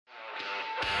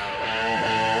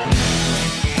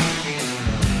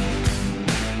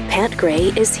Pat Gray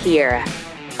is here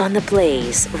on the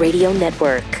Blaze Radio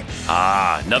Network.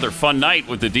 Another fun night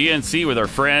with the DNC with our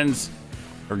friends,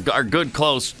 our good,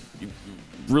 close,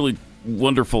 really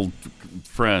wonderful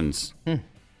friends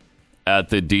at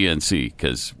the DNC.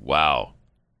 Because, wow,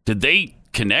 did they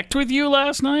connect with you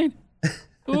last night?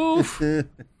 Oof.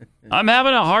 I'm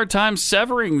having a hard time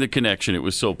severing the connection. It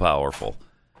was so powerful.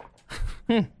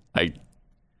 I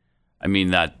mean,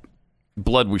 that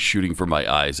blood was shooting from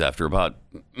my eyes after about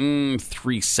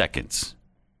 3 seconds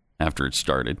after it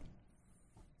started.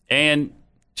 And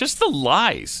just the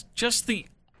lies, just the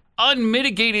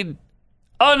unmitigated,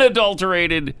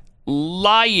 unadulterated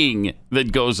lying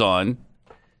that goes on,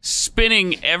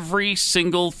 spinning every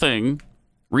single thing,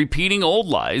 repeating old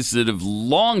lies that have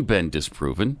long been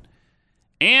disproven,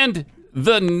 and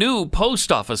the new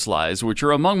post office lies, which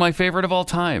are among my favorite of all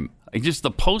time.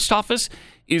 The post office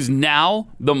is now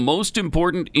the most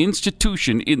important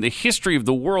institution in the history of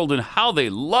the world, and how they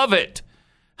love it,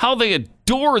 how they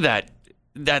adore that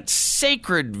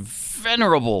sacred,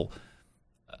 venerable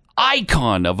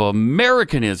icon of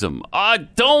Americanism.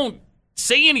 Don't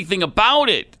say anything about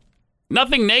it.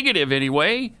 Nothing negative,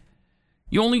 anyway.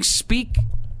 You only speak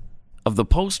of the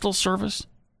Postal Service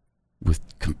with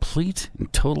complete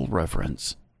and total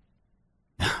reverence.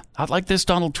 Not like this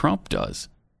Donald Trump does.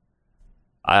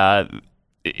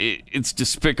 It's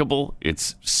despicable.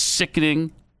 It's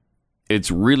sickening.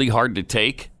 It's really hard to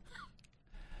take.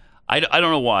 I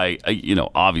don't know why.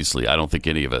 Obviously, I don't think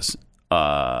any of us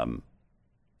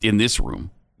in this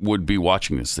room would be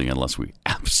watching this thing unless we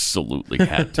absolutely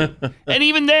had to. And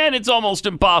even then, it's almost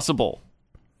impossible.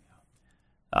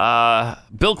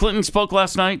 Bill Clinton spoke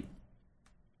last night.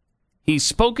 He's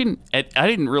spoken at, I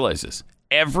didn't realize this,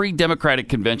 every Democratic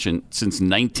convention since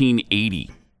 1980.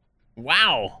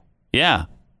 Wow. Yeah.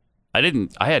 I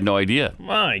had no idea.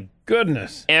 My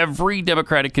goodness. Every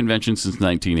Democratic convention since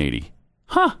 1980.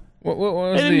 Huh. What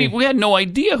was we had no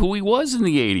idea who he was in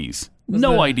the 80s.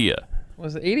 No idea.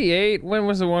 Was it 88? When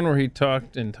was the one where he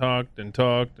talked and talked and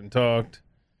talked and talked?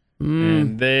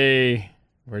 And they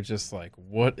were just like,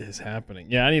 what is happening?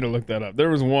 Yeah, I need to look that up. There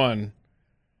was one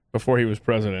before he was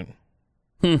president.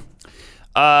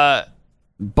 But,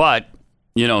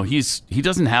 he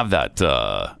doesn't have that.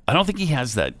 I don't think he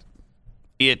has that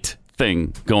it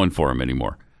thing going for him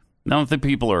anymore. I don't think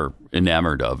people are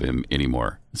enamored of him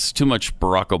anymore. It's too much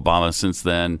Barack Obama since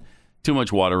then, too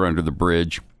much water under the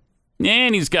bridge,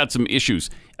 and he's got some issues.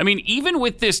 I mean, even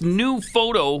with this new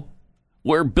photo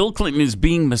where Bill Clinton is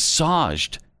being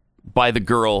massaged by the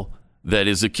girl that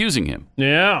is accusing him.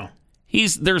 Yeah.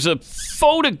 There's a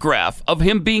photograph of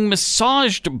him being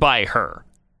massaged by her,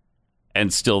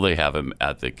 and still they have him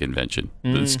at the convention.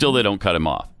 Mm-hmm. Still they don't cut him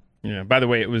off. Yeah, by the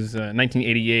way, it was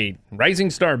 1988. Rising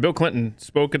star Bill Clinton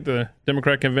spoke at the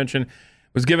Democrat convention,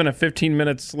 was given a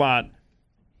 15-minute slot.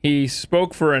 He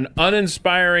spoke for an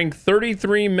uninspiring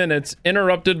 33 minutes,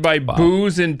 interrupted by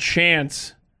boos and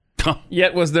chants,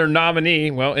 yet was their nominee,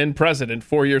 in president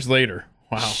 4 years later.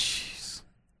 Wow. Jeez.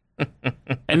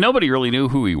 And nobody really knew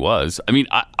who he was. I mean,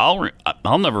 I'll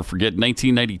never forget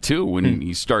 1992 when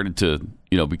he started to,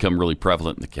 become really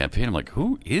prevalent in the campaign. I'm like,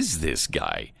 who is this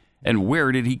guy? And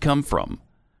where did he come from?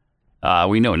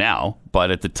 We know now,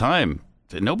 but at the time,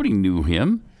 nobody knew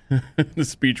him. The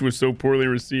speech was so poorly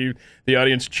received, the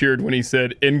audience cheered when he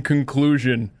said, "In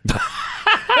conclusion."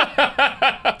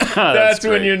 That's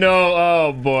when you know,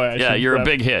 oh boy. You're a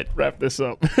big hit. Wrap this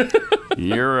up.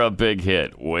 You're a big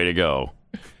hit. Way to go.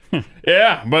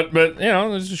 Yeah, but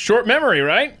it's a short memory,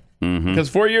 right? Because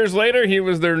 4 years later, he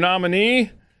was their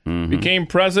nominee, became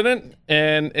president,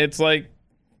 and it's like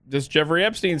just Jeffrey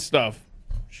Epstein stuff.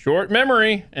 Short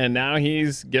memory, and now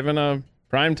he's given a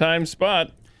primetime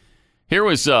spot. Here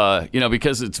was,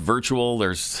 because it's virtual,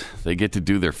 they get to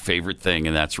do their favorite thing,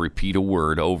 and that's repeat a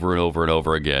word over and over and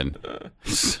over again.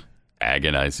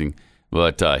 Agonizing.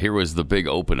 But here was the big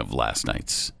open of last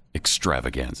night's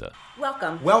extravaganza.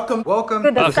 Welcome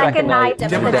to the second night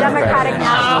of the Democratic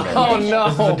National Convention. Oh, no.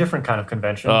 This is a different kind of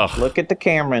convention. Look at the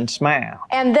camera and smile.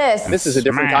 And this is a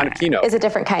different kind of keynote. Is a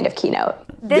different kind of keynote.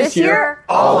 This year,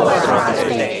 all of us are on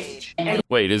the stage.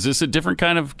 Wait, is this a different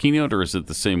kind of keynote, or is it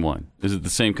the same one? Is it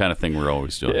the same kind of thing we're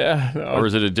always doing? Yeah. No. Or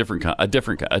is it a different kind? A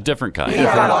different kind. He's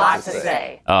got a lot to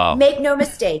say. Oh. Make no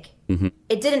mistake,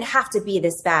 it didn't have to be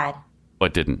this bad.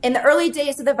 What didn't? In the early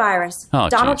days of the virus,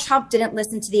 Donald Trump didn't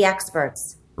listen to the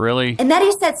experts. Really? And then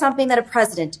he said something that a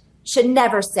president should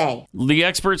never say. The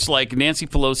experts like Nancy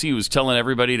Pelosi, who was telling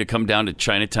everybody to come down to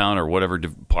Chinatown or whatever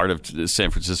part of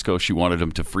San Francisco she wanted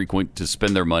them to frequent to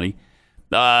spend their money.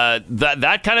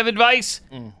 That kind of advice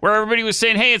where everybody was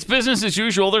saying, hey, it's business as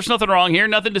usual. There's nothing wrong here.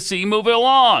 Nothing to see. Move it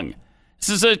along. This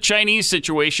is a Chinese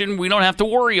situation. We don't have to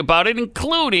worry about it,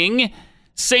 including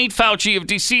St. Fauci of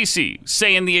DCC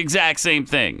saying the exact same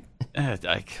thing.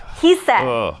 He said,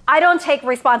 I don't take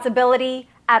responsibility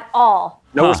at all.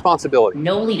 No responsibility.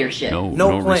 No leadership.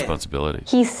 No responsibility.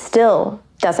 He still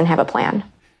doesn't have a plan.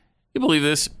 You believe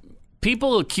this?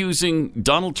 People accusing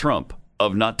Donald Trump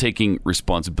of not taking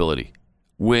responsibility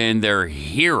when their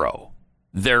hero,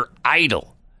 their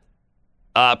idol,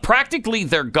 practically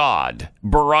their god,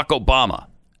 Barack Obama,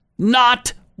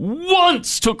 not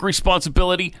once took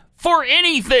responsibility for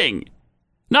anything.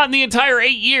 Not in the entire 8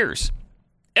 years.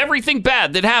 Everything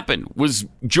bad that happened was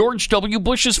George W.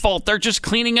 Bush's fault. They're just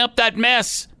cleaning up that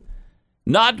mess.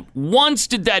 Not once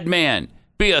did that man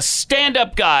be a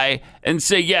stand-up guy and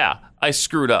say, yeah, I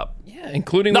screwed up. Yeah,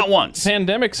 including not once.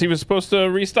 Pandemics. He was supposed to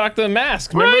restock the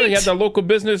masks. Remember, Right. he had the local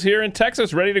business here in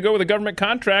Texas ready to go with a government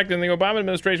contract, and the Obama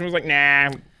administration was like,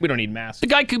 nah, we don't need masks. The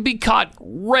guy could be caught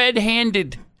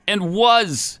red-handed and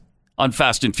was on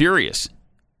Fast and Furious.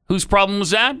 Whose problem was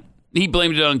that? He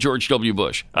blamed it on George W.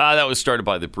 Bush. That was started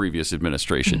by the previous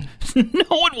administration. No,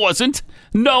 it wasn't.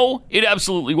 No, it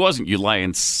absolutely wasn't, you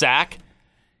lying sack.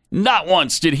 Not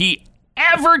once did he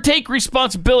ever take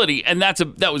responsibility, and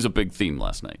that was a big theme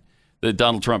last night, that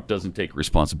Donald Trump doesn't take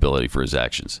responsibility for his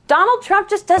actions. Donald Trump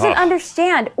just doesn't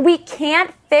understand. We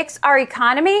can't fix our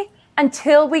economy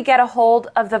until we get a hold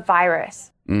of the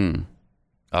virus.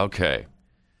 Okay.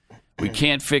 We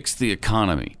can't fix the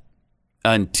economy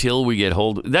until we get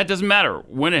hold. That doesn't matter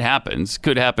when it happens.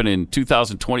 Could happen in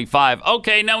 2025.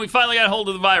 Okay, now we finally got hold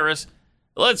of the virus.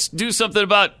 Let's do something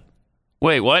about.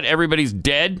 Wait, what? Everybody's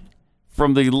dead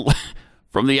from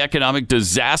the economic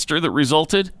disaster that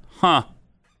resulted? Huh.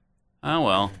 Oh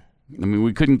well. I mean,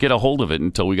 we couldn't get a hold of it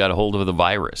until we got a hold of the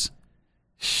virus.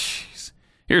 Jeez.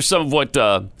 Here's some of what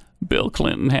Bill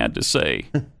Clinton had to say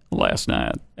last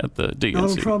night at the DNC.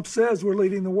 Donald Trump says we're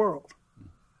leading the world.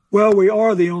 Well, we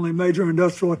are the only major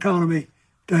industrial economy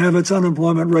to have its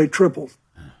unemployment rate tripled.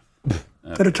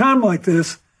 At a time like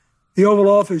this, the Oval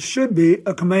Office should be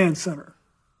a command center.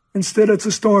 Instead, it's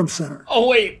a storm center. Oh,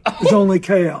 wait. There's only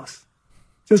chaos.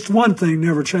 Just one thing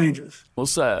never changes.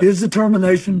 What's that? His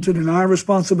determination to deny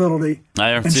responsibility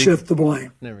and shift the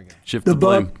blame. There we go. Shift the the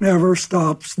blame. buck never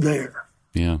stops there.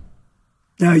 Yeah.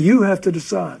 Now you have to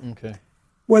decide Okay.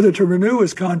 whether to renew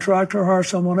his contract or hire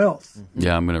someone else.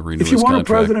 Yeah, I'm going to renew If you his want contract.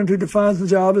 a president who defines the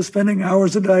job as spending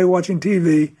hours a day watching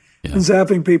TV and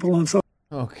zapping people on social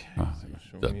Okay.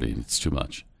 It's too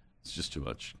much. It's just too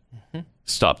much.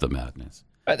 Stop the madness.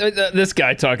 This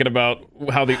guy talking about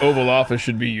how the Oval Office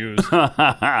should be used.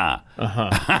 That's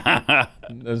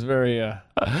very...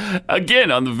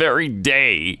 Again, on the very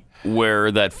day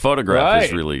where that photograph is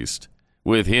Right. released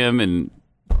with him and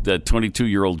that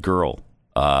 22-year-old girl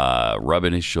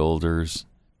rubbing his shoulders,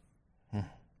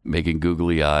 making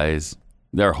googly eyes.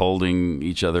 They're holding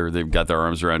each other. They've got their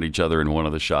arms around each other in one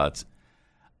of the shots.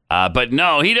 But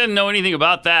no, he doesn't know anything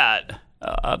about that.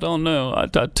 I don't know. I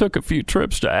took a few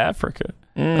trips to Africa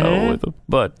with him,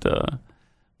 but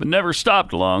never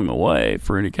stopped along the way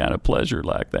for any kind of pleasure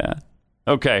like that.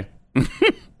 Okay.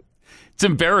 It's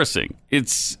embarrassing.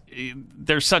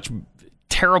 They're such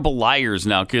terrible liars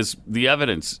now because the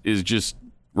evidence is just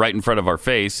right in front of our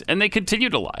face, and they continue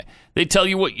to lie. They tell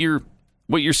you what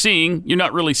you're seeing, you're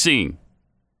not really seeing.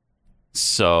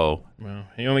 So, Well,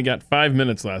 he only got 5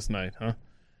 minutes last night, huh?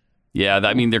 yeah,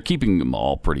 I mean, they're keeping them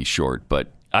all pretty short,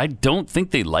 but I don't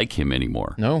think they like him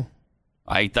anymore. No.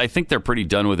 I think they're pretty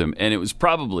done with him, and it was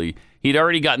probably he'd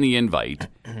already gotten the invite,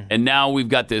 and now we've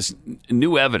got this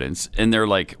new evidence, and they're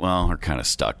like, well, we're kind of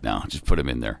stuck now. Just put him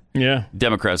in there. Yeah.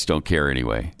 Democrats don't care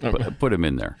anyway. Put him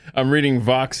in there. I'm reading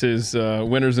Vox's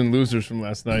winners and losers from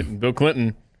last night, and Bill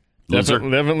Clinton, Loser.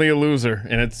 definitely a loser,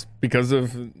 and it's because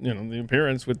of the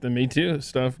appearance with the Me Too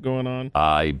stuff going on.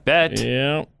 I bet.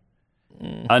 Yeah.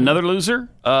 Another loser?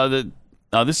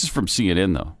 This is from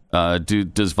CNN, though.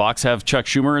 Does Vox have Chuck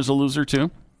Schumer as a loser, too?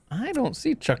 I don't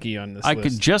see Chucky on this I list.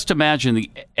 could just imagine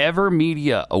the ever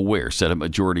media aware Senate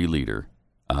Majority Leader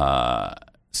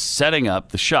setting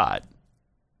up the shot,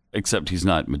 except he's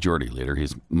not Majority Leader,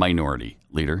 he's Minority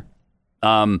Leader.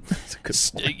 That's a good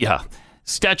point. Yeah.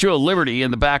 Statue of Liberty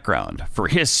in the background for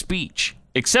his speech,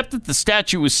 except that the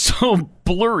statue was so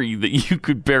blurry that you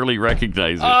could barely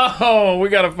recognize it. Oh, we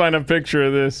got to find a picture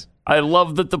of this. I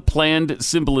love that the planned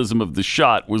symbolism of the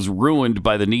shot was ruined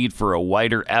by the need for a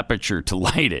wider aperture to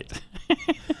light it.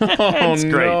 That's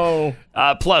great. No.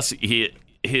 Plus,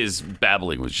 his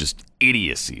babbling was just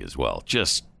idiocy as well.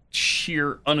 Just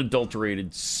sheer,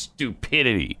 unadulterated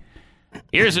stupidity.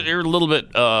 Here's a little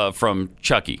bit from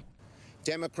Chucky.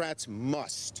 Democrats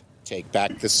must take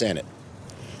back the Senate.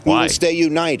 We Why? will stay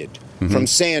united from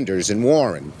Sanders and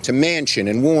Warren to Manchin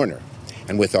and Warner.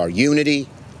 And with our unity,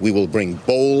 we will bring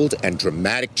bold and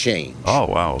dramatic change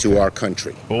to our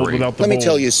country. Let me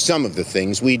tell you some of the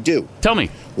things we do. Tell me.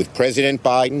 With President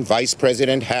Biden, Vice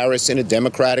President Harris, and a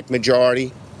Democratic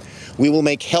majority, we will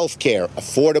make health care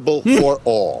affordable for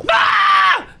all.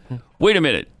 Wait a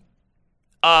minute.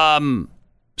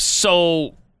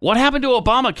 So what happened to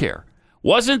Obamacare?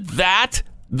 Wasn't that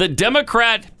the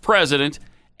Democrat president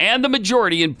and the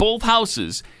majority in both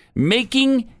houses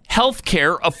making health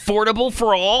care affordable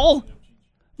for all?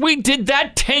 We did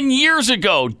that 10 years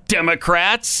ago,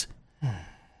 Democrats.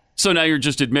 So now you're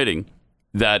just admitting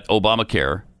that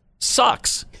Obamacare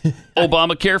sucks.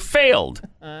 Obamacare failed.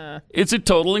 It's a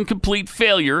total and complete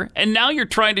failure. And now you're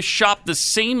trying to shop the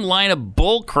same line of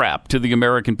bull crap to the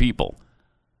American people.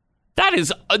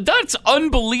 That's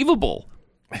unbelievable.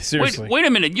 Seriously. Wait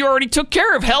a minute. You already took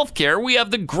care of health care. We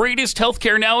have the greatest health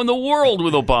care now in the world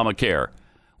with Obamacare.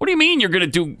 What do you mean you're going to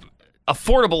do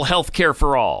affordable health care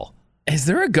for all? Is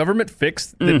there a government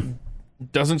fix that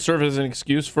doesn't serve as an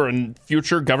excuse for a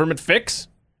future government fix?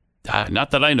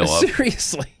 Not that I know of.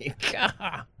 Seriously.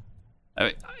 God.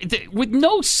 With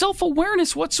no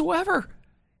self-awareness whatsoever.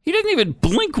 He doesn't even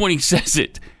blink when he says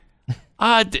it.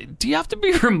 Do you have to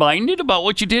be reminded about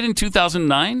what you did in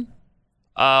 2009?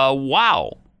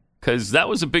 Wow. Because that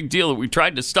was a big deal that we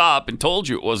tried to stop and told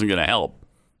you it wasn't going to help.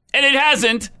 And it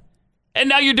hasn't. And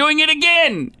now you're doing it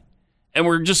again. And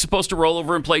we're just supposed to roll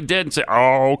over and play dead and say,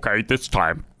 oh, okay, this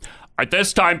time.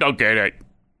 This time they'll get it.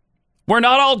 We're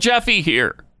not all Jeffy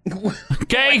here.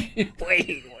 Okay?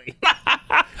 Wait.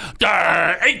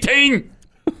 18.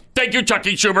 Thank you,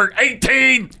 Chucky Schumer.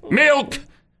 18. Milk.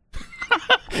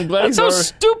 That's how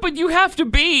stupid you have to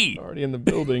be. Already in the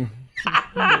building.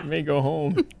 May go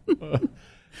home.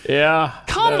 Yeah.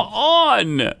 Come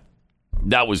on.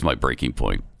 That was my breaking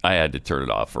point. I had to turn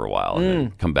it off for a while and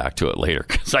then come back to it later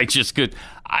because I just could.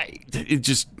 It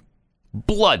just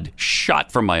blood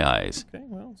shot from my eyes. Okay,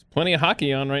 well, there's plenty of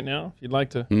hockey on right now. If you'd like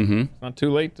to, it's not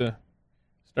too late to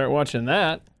start watching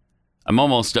that. I'm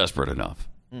almost desperate enough.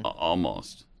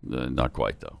 Almost, not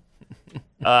quite though.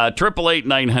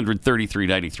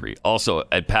 888-900-3393. Also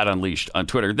at Pat Unleashed on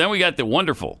Twitter. Then we got the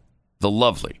wonderful, the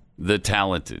lovely, the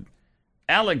talented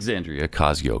Alexandria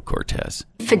Ocasio-Cortez.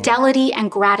 Fidelity and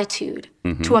gratitude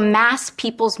to a mass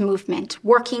people's movement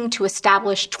working to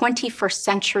establish 21st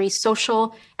century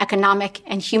social, economic,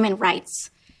 and human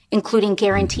rights, including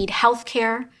guaranteed health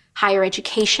care, higher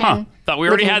education, Thought we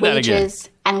already had that wages,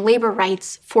 and labor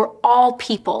rights for all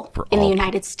people in the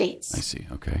United States. I see.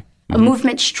 Okay. A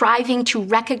movement striving to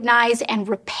recognize and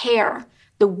repair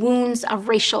the wounds of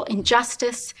racial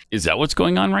injustice. Is that what's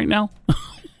going on right now?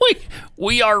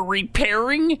 We are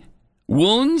repairing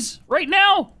wounds right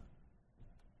now?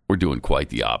 We're doing quite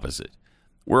the opposite.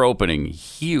 We're opening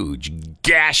huge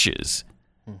gashes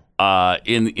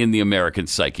in the American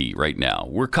psyche right now.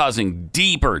 We're causing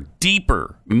deeper,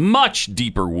 much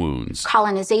deeper wounds.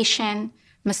 Colonization,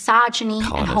 misogyny,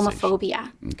 and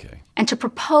homophobia. Okay. And to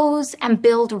propose and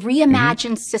build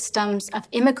reimagined systems of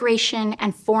immigration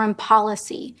and foreign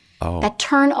policy that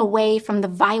turn away from the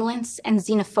violence and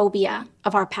xenophobia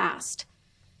of our past.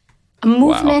 A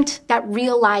movement that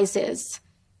realizes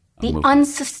the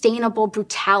unsustainable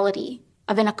brutality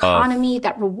of an economy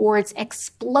that rewards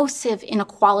explosive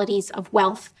inequalities of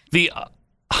wealth.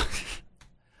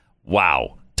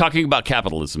 Wow. Talking about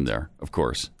capitalism there, of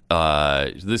course.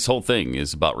 This whole thing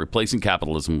is about replacing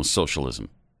capitalism with socialism.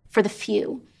 For the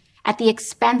few, at the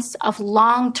expense of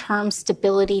long-term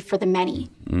stability for the many,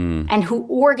 and who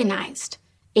organized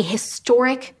a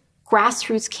historic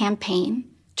grassroots campaign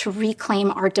to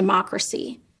reclaim our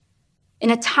democracy.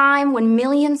 In a time when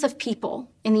millions of people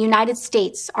in the United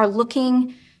States are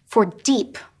looking for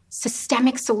deep,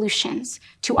 systemic solutions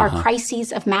to our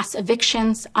crises of mass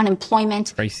evictions,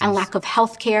 unemployment, and lack of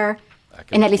health care,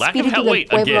 in el espíritu del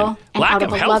pueblo, and out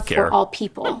of a love for all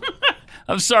people.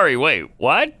 I'm sorry, wait,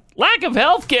 what? Lack of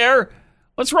health care?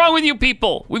 What's wrong with you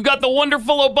people? We've got the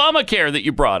wonderful Obamacare that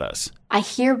you brought us. I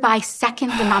hereby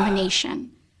second the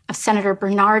nomination of Senator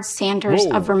Bernard Sanders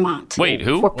of Vermont. Wait,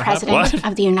 who? For President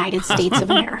of the United States of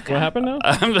America. What happened now?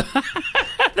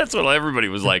 That's what everybody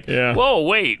was like. Yeah. Whoa,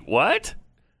 wait, what?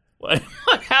 What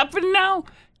happened now?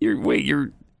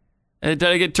 Did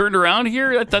I get turned around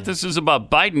here? I thought this was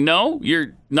about Biden. No,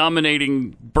 you're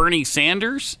nominating Bernie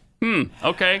Sanders?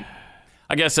 Okay.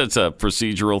 I guess that's a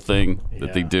procedural thing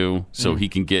that they do so he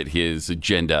can get his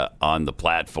agenda on the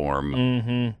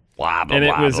platform. Blah, blah, and it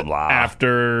blah, was blah, blah.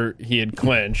 after he had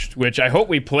clinched, which I hope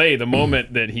we play the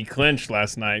moment that he clinched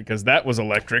last night because that was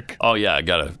electric. Oh yeah, I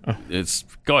gotta.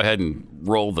 Go ahead and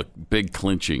roll the big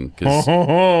clinching because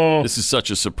this is such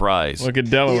a surprise. Look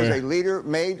at Delaware. He is a leader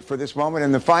made for this moment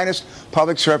and the finest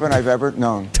public servant I've ever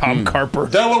known. Tom Carper.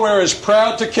 Delaware is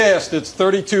proud to cast its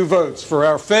 32 votes for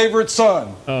our favorite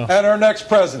son and our next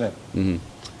president.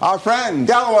 Our friend,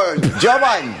 Delaware, Joe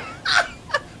Biden.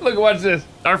 Look, watch this.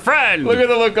 Our friend. Look at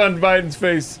the look on Biden's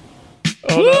face.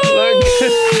 Oh, look.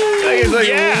 It's like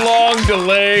a long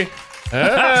delay.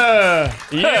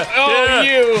 You.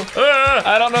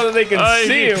 I don't know that they can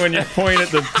see you when you point at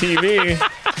the TV.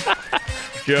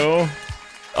 Joe.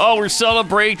 Oh, we're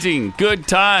celebrating good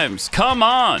times. Come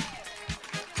on.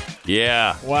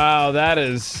 Yeah. Wow, that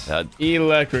is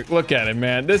electric. Look at it,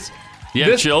 man. You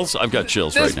have chills? I've got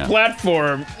chills right now. This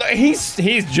platform, he's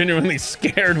genuinely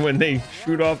scared when they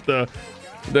shoot off the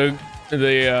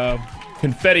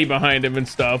confetti behind him and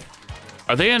stuff.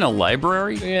 Are they in a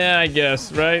library? Yeah, I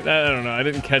guess, right? I don't know. I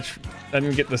didn't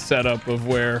get the setup of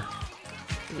where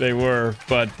they were,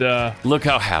 but look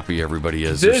how happy everybody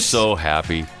is. They're so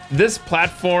happy. This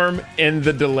platform and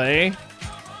the delay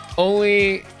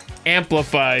only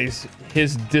amplifies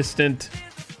his distant,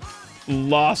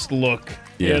 lost look.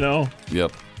 Yeah. You know?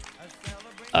 Yep.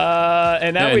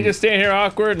 And now we just stand here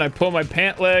awkward, and I pull my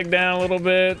pant leg down a little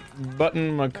bit,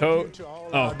 button my coat.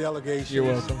 Our delegation. You're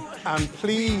welcome. I'm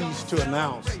pleased to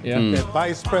announce that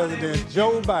Vice President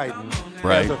Joe Biden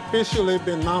has officially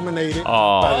been nominated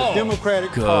by the Democratic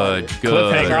Party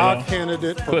as our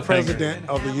candidate for President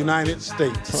of the United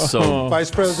States. So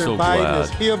Vice President Biden is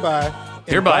hereby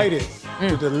invited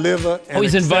to deliver.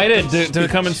 He's invited to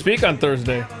come and speak on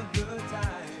Thursday.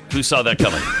 Who saw that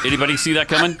coming? Anybody see that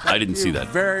coming? I didn't see that.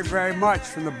 Very, very much.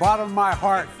 From the bottom of my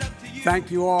heart,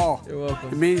 thank you all. You're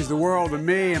welcome. It means the world to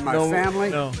me and my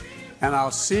family. No. And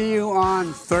I'll see you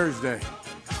on Thursday.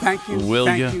 Thank you.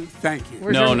 Thank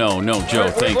you. No, Joe,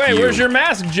 thank you. Wait, where's your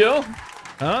mask, Joe?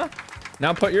 Huh?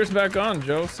 Now put yours back on,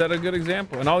 Joe. Set a good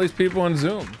example. And all these people on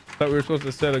Zoom. Thought we were supposed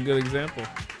to set a good example.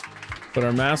 Put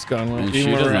our mask on. And she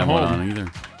doesn't have one on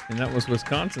either. And that was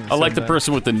Wisconsin. I like the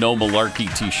person with the No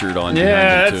Malarkey t-shirt on.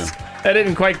 Yeah, too. That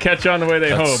didn't quite catch on the way they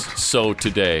hoped. So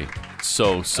today.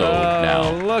 So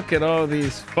now. Look at all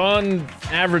these fun,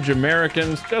 average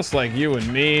Americans, just like you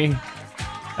and me.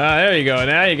 There you go.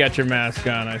 Now you got your mask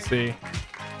on, I see.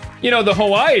 You know, the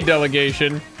Hawaii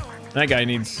delegation, that guy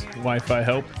needs Wi-Fi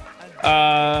help.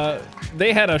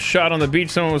 They had a shot on the beach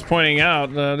someone was pointing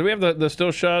out. Do we have the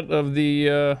still shot of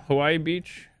the Hawaii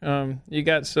beach? You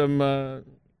got some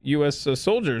U.S.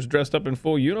 Soldiers dressed up in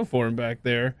full uniform back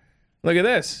there. Look at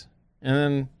this. And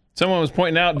then someone was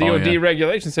pointing out DOD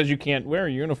regulation says you can't wear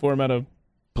a uniform at a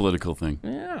political thing.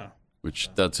 Yeah.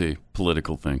 Which that's a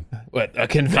political thing. What, a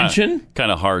convention?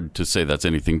 Kind of hard to say that's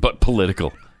anything but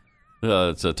political.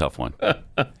 It's a tough one.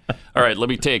 All right, let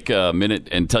me take a minute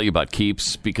and tell you about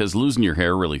Keeps, because losing your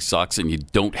hair really sucks and you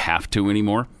don't have to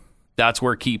anymore. That's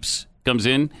where Keeps comes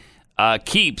in.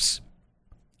 Keeps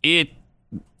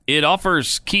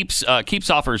offers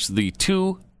the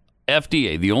two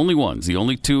FDA, the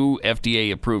only two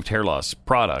FDA approved hair loss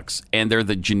products, and they're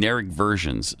the generic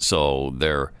versions, so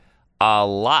they're a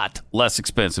lot less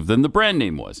expensive than the brand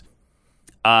name was.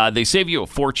 They save you a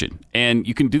fortune, and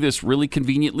you can do this really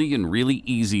conveniently and really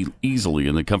easily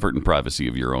in the comfort and privacy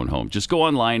of your own home. Just go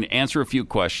online, answer a few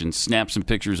questions, snap some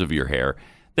pictures of your hair,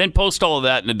 then post all of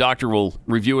that, and a doctor will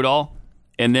review it all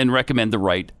and then recommend the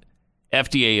right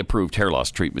FDA-approved hair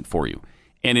loss treatment for you.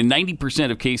 And in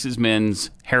 90% of cases,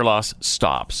 men's hair loss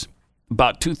stops.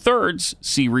 About 2/3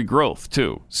 see regrowth,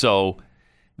 too. So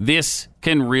this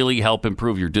can really help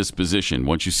improve your disposition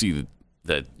once you see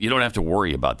that you don't have to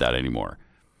worry about that anymore.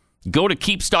 Go to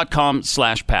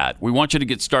keeps.com/Pat. We want you to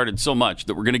get started so much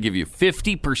that we're going to give you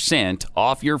 50%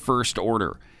 off your first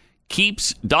order.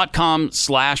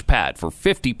 Keeps.com/Pat for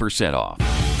 50% off.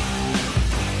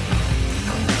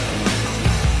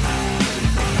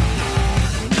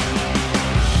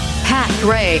 Pat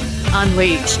Gray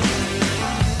Unleashed.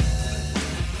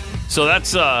 So that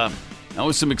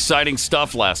was some exciting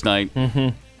stuff last night. Mm-hmm.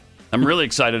 I'm really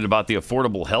excited about the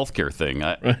affordable healthcare thing.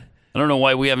 I don't know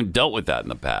why we haven't dealt with that in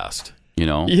the past. You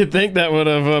know, you'd think that would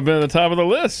have been at the top of the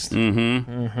list.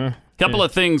 Couple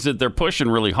of things that they're pushing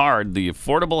really hard. The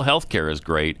affordable healthcare is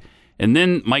great, and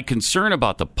then my concern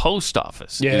about the post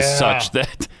office is such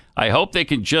that I hope they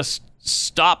can just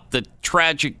stop the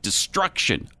tragic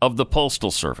destruction of the postal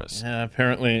service. Yeah,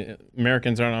 apparently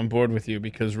Americans aren't on board with you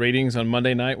because ratings on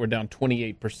Monday night were down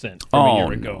 28% from a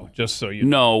year ago. Just so you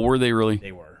know. No, were they really?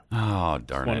 They were. Oh,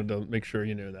 darn Wanted to make sure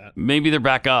you knew that. Maybe they're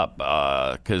back up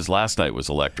because last night was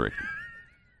electric.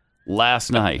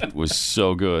 Last night was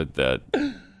so good that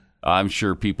I'm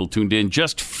sure people tuned in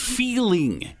just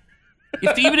feeling.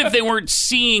 Even if they weren't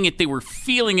seeing it, they were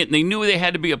feeling it, and they knew they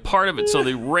had to be a part of it, so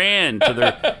they ran to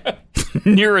their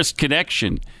nearest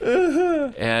connection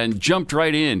and jumped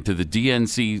right into the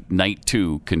DNC Night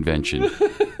 2 convention.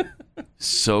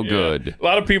 So good. A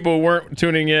lot of people weren't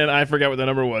tuning in. I forgot what the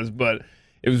number was, but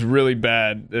it was really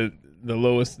bad. The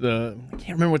lowest, I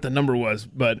can't remember what the number was,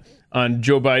 but on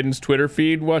Joe Biden's Twitter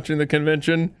feed watching the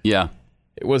convention. Yeah.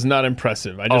 It was not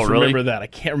impressive. I just remember that. I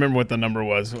can't remember what the number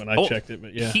was when I checked it,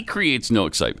 but yeah. He creates no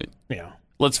excitement. Yeah.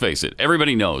 Let's face it.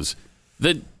 Everybody knows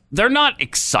that they're not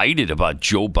excited about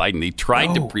Joe Biden. They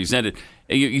tried to present it.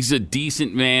 He's a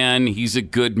decent man. He's a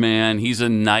good man. He's a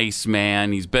nice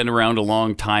man. He's been around a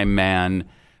long time, man.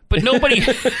 But nobody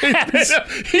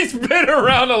He's been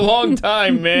around a long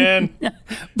time, man.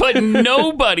 But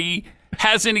nobody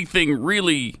has anything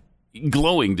really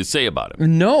glowing to say about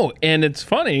him. No, and it's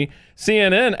funny.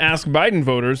 CNN asked Biden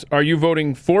voters, are you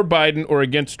voting for Biden or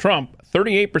against Trump?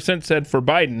 38% said for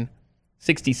Biden.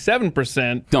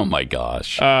 67% oh my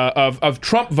gosh of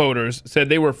Trump voters said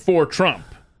they were for Trump.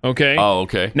 Okay. Oh,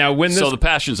 okay. Now, so the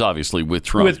passion's obviously with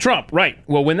Trump. With Trump, right.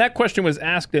 Well, when that question was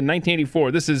asked in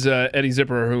 1984, this is Eddie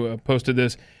Zipper who posted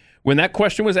this. When that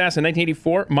question was asked in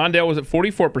 1984, Mondale was at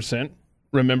 44%.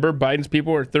 Remember, Biden's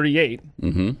people are 38%.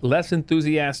 Mm-hmm. Less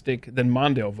enthusiastic than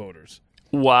Mondale voters.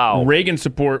 Wow. Reagan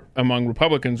support among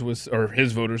Republicans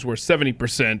his voters were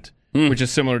 70%, which is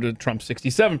similar to Trump's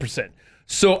 67%.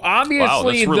 So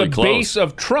obviously really the close. Base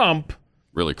of Trump,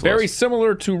 really close. Very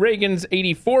similar to Reagan's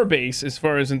 84 base as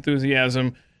far as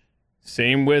enthusiasm.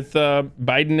 Same with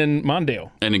Biden and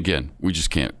Mondale. And again, we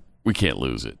can't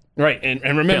lose it. Right, and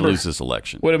remember, can't lose this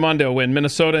election. What did Mondale win?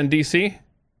 Minnesota and D.C.?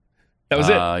 That was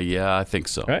it? Yeah, I think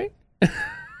so. Right?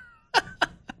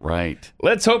 Right.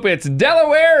 Let's hope it's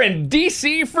Delaware and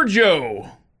D.C. for Joe.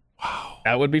 Wow.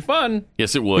 That would be fun.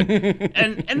 Yes, it would.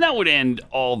 and that would end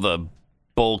all the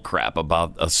bull crap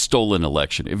about a stolen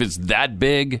election. If it's that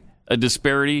big a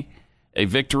disparity, a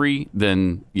victory,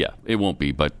 then yeah, it won't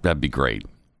be, but that'd be great.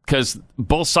 Because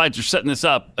both sides are setting this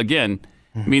up. Again,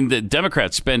 I mean, the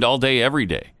Democrats spend all day, every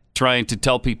day, trying to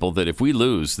tell people that if we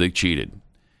lose, they cheated.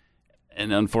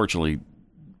 And unfortunately,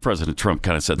 President Trump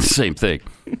kind of said the same thing.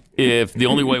 If the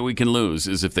only way we can lose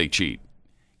is if they cheat.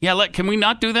 Yeah, can we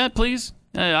not do that, please?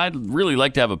 I'd really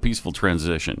like to have a peaceful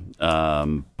transition.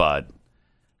 But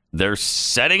they're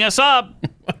setting us up.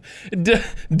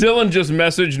 Dylan just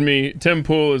messaged me. Tim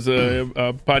Pool is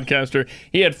a podcaster.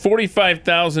 He had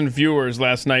 45,000 viewers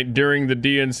last night during the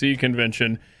DNC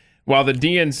convention, while the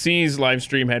DNC's live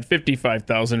stream had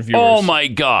 55,000 viewers. Oh, my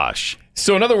gosh.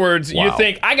 So, in other words, You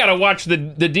think, I got to watch the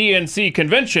DNC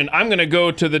convention. I'm going to go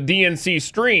to the DNC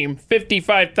stream,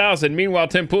 55,000. Meanwhile,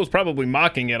 Tim Pool's probably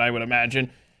mocking it, I would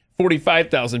imagine.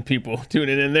 45,000 people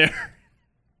tuning in there.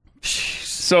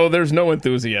 So, there's no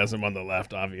enthusiasm on the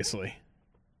left, obviously.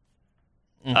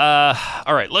 All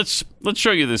right, let's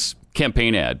show you this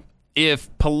campaign ad.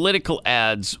 If political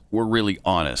ads were really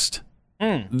honest,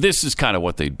 this is kind of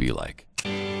what they'd be like.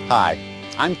 Hi,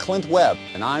 I'm Clint Webb,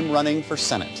 and I'm running for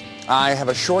Senate. I have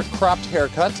a short cropped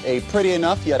haircut, a pretty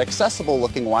enough yet accessible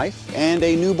looking wife, and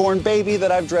a newborn baby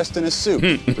that I've dressed in a suit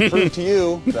to prove to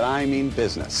you that I mean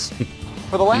business.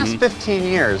 For the last 15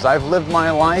 years, I've lived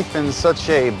my life in such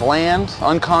a bland,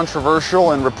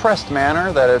 uncontroversial, and repressed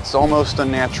manner that it's almost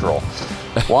unnatural.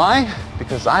 Why?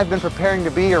 Because I've been preparing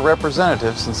to be your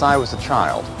representative since I was a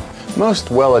child.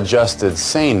 Most well-adjusted,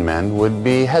 sane men would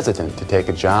be hesitant to take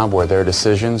a job where their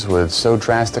decisions would so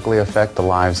drastically affect the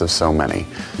lives of so many.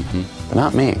 But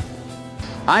not me.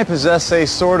 I possess a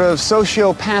sort of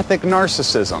sociopathic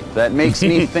narcissism that makes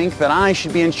me think that I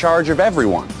should be in charge of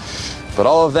everyone. But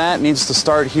all of that needs to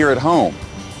start here at home,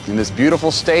 in this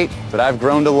beautiful state that I've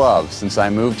grown to love since I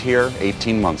moved here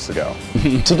 18 months ago.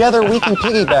 Together, we can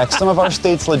piggyback some of our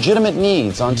state's legitimate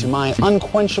needs onto my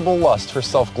unquenchable lust for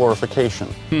self-glorification.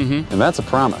 And that's a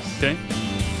promise. Okay.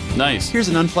 Nice. Here's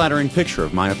an unflattering picture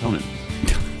of my opponent.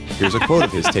 Here's a quote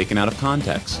of his taken out of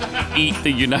context. Eat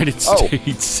the United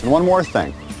States. And one more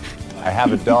thing. I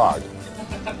have a dog.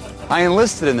 I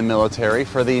enlisted in the military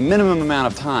for the minimum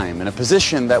amount of time in a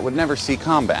position that would never see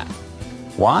combat.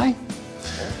 Why?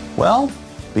 Well,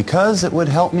 because it would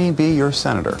help me be your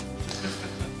senator.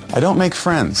 I don't make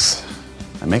friends.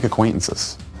 I make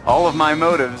acquaintances. All of my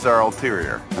motives are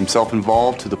ulterior. I'm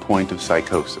self-involved to the point of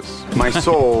psychosis. My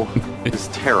soul is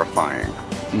terrifying.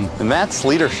 And that's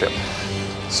leadership.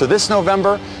 So this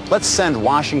November, let's send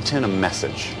Washington a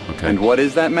message. Okay. And what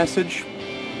is that message?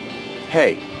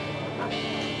 Hey,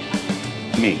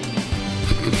 me.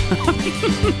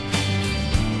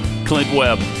 Clint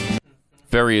Webb.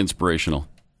 Very inspirational.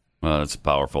 That's a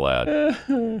powerful ad.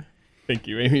 Thank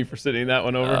you, Amy, for sitting that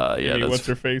one over. Yeah, what's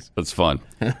her face? That's fun.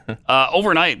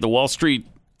 Overnight, the Wall Street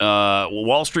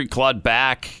clawed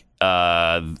back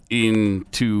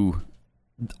into.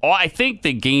 I think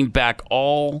they gained back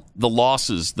all the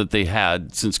losses that they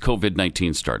had since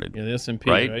COVID-19 started. Yeah, the S&P,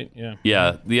 right? Yeah.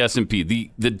 Yeah, the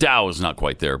S&P. The Dow is not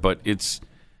quite there, but it's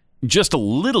just a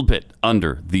little bit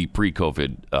under the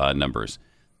pre-COVID numbers.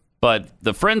 But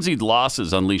the frenzied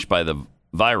losses unleashed by the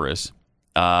virus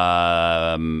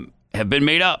have been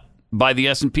made up by the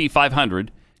S&P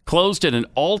 500, closed at an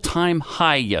all-time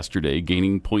high yesterday,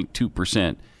 gaining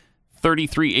 0.2%,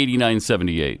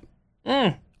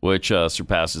 3389.78, which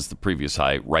surpasses the previous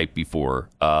high right before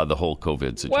the whole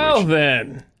COVID situation. Well,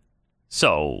 then.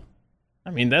 So,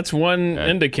 I mean, that's one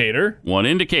indicator. One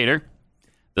indicator.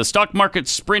 The stock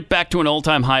market's sprint back to an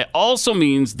all-time high also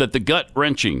means that the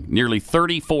gut-wrenching, nearly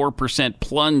 34%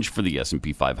 plunge for the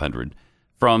S&P 500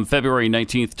 from February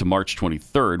 19th to March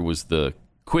 23rd was the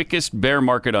quickest bear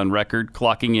market on record,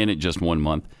 clocking in at just 1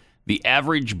 month. The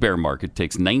average bear market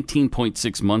takes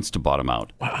 19.6 months to bottom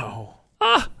out. Wow.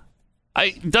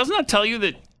 Doesn't that tell you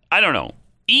that, I don't know,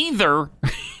 either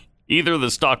the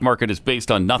stock market is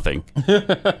based on nothing,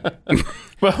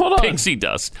 but hold on, pixie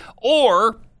dust,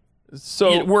 or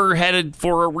we're headed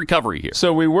for a recovery here.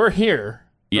 So we were here,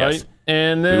 yes, right?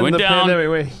 And then we went down, pandemic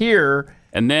went here.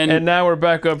 And now we're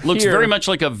back up looks here. very much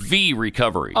like a V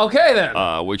recovery. Okay,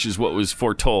 then. Which is what was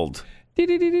foretold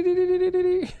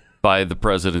by the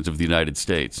President of the United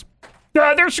States.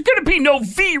 There's going to be no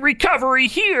V recovery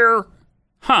here.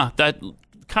 Huh, that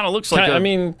kind of looks like I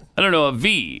don't know, a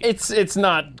V. It's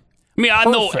not I mean,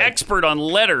 I'm no expert on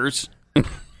letters.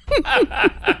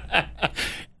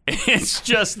 It's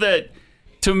just that,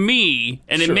 to me,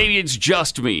 and maybe it's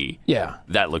just me,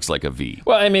 that looks like a V.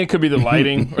 Well, I mean, it could be the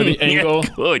lighting or the angle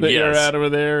that you're at over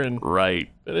there. Right.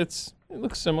 But it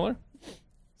looks similar.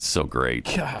 So great.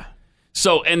 God.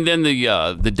 So, and then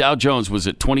the Dow Jones was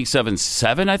at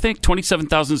 27,700, I think?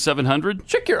 27,700?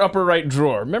 Check your upper right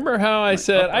drawer. Remember how I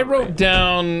said I wrote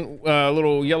down a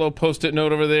little yellow Post-it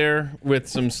note over there with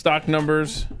some stock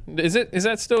numbers? Is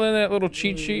that still in that little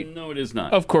cheat sheet? No, it is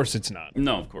not. Of course it's not.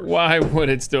 No, of course. Why would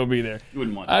it still be there? You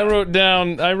wouldn't want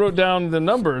that. I wrote down the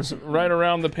numbers right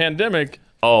around the pandemic.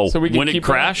 Oh, so we could when it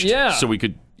crashed? Yeah. So we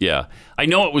could, yeah. I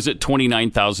know it was at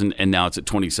 29,000 and now it's at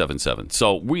 27,700.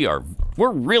 So we're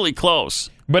really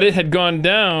close. But it had gone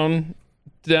down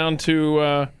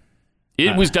to...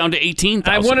 it was down to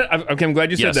 18,000. Okay, I'm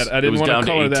glad you said that. I didn't want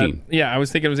to color that. Yeah, I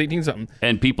was thinking it was 18-something.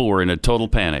 And people were in a total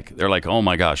panic. They're like, oh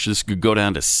my gosh, this could go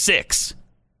down to 6.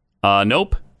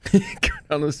 Nope. Go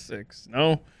down to 6.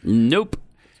 No. Nope.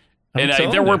 And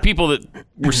there were people that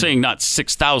were saying not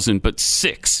 6,000, but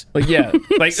 6. Like, yeah.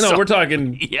 Like, no, we're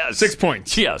talking 6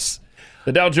 points. Yes.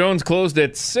 The Dow Jones closed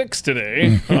at 6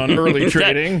 today on early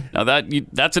trading.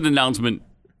 That's an announcement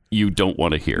you don't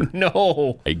want to hear.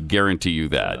 No. I guarantee you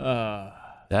that.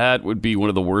 That would be one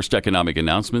of the worst economic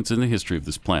announcements in the history of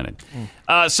this planet.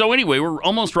 So anyway, we're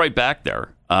almost right back there.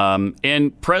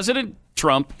 And President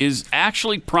Trump is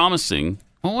actually promising,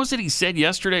 what was it he said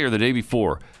yesterday or the day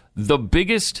before? The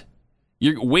biggest...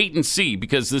 wait and see,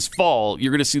 because this fall,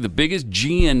 you're going to see the biggest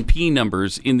GNP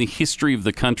numbers in the history of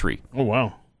the country. Oh,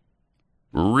 wow.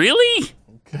 Really?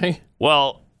 Okay.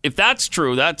 Well, if that's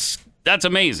true, that's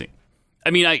amazing. I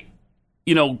mean,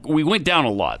 we went down a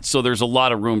lot, so there's a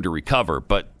lot of room to recover,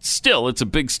 but still, it's a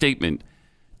big statement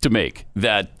to make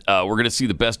that we're going to see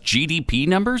the best GDP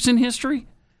numbers in history.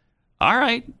 All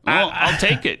right. Well, I'll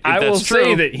take it. I will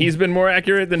say that he's been more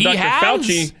accurate than Dr.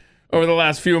 Fauci over the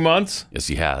last few months. Yes,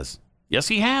 he has.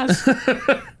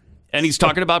 And he's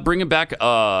talking about bringing back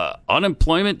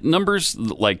unemployment numbers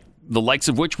like the likes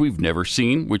of which we've never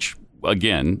seen, which,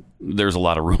 again, there's a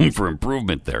lot of room for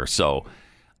improvement there. So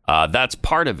that's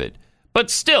part of it.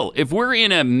 But still, if we're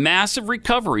in a massive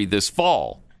recovery this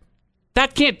fall,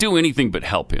 that can't do anything but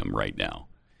help him right now.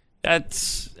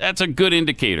 That's a good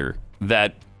indicator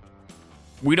that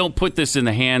we don't put this in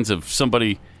the hands of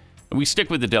somebody. We stick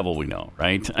with the devil we know,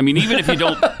 right? I mean, even if you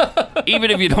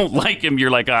don't like him,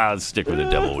 you're like, stick with the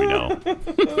devil we know.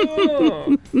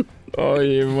 Oh,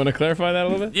 you want to clarify that a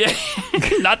little bit? Yeah.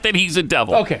 Not that he's a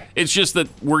devil. Okay. It's just that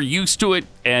we're used to it,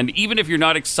 and even if you're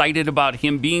not excited about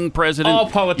him being president... All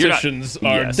politicians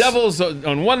are devils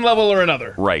on one level or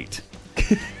another. Right.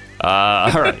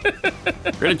 All right.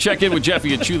 We're going to check in with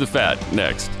Jeffy and Chew the Fat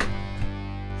next.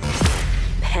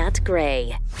 Pat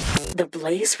Gray, the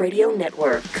Blaze Radio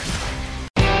Network.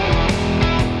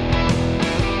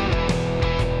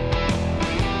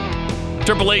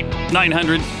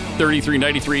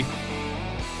 888-900-3393.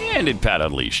 And at Pat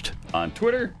Unleashed on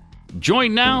Twitter.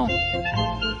 Joined now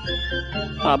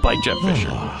by Jeff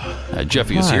Fisher.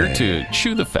 Jeffy is here to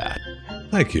chew the fat.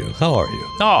 Thank you. How are you?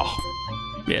 Oh,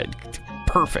 yeah,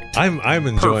 perfect. I'm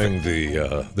enjoying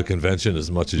the convention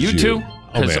as much as you. You too?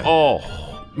 Oh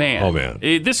man.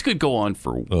 This could go on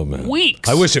for weeks.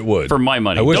 I wish it would. For my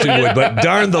money. I wish it would, but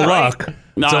darn the luck.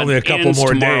 It's only a couple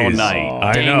more days. Night.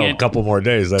 I know, a couple more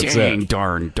days. That's it.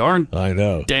 Darn. I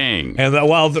know. Dang. And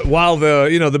while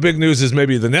the big news is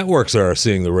maybe the networks are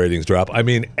seeing the ratings drop. I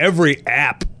mean, every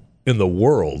app in the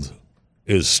world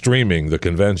is streaming the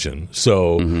convention.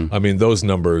 So, I mean, those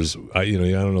numbers, I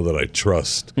don't know that I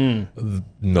trust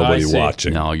nobody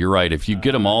watching. No, you're right. If you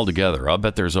get them all together, I'll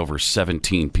bet there's over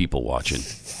 17 people watching.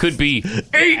 Could be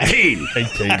 18.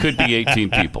 Could be 18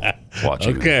 people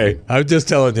watching. Okay. I'm just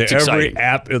telling you, every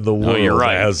app in the world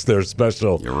has their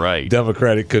special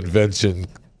Democratic convention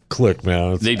click,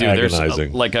 man. It's they do.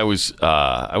 agonizing. Like I was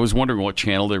wondering what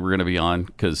channel they were going to be on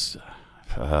because...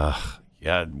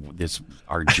 it's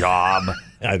our job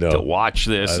I know. to watch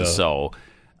this. So,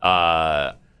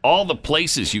 all the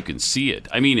places you can see it.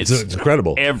 I mean, it's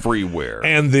incredible everywhere.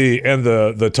 And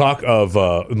the talk of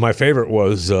my favorite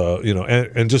was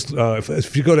and just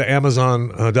if you go to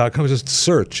Amazon.com, just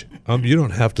search. You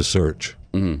don't have to search.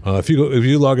 If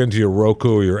you log into your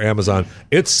Roku or your Amazon,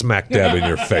 it's smack dab in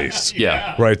your face.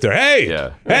 Right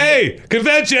there. Hey,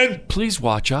 convention! Please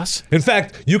watch us. In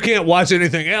fact, you can't watch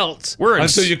anything else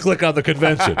until you click on the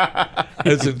convention.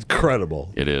 It's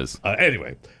incredible. It is.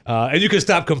 Anyway, and you can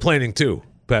stop complaining too,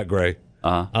 Pat Gray.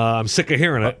 I'm sick of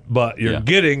hearing it, but you're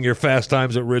getting your Fast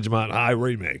Times at Ridgemont High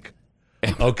remake.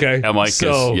 Okay?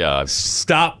 So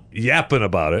stop yapping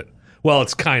about it. Well,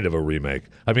 it's kind of a remake.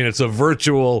 I mean, it's a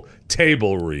virtual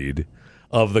table read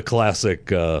of the classic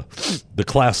Fast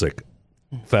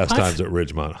Times at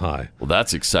Ridgemont High. Well,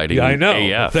 that's exciting. Yeah, I know.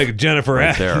 AF. Think Jennifer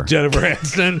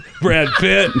Aniston, Brad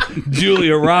Pitt,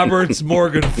 Julia Roberts,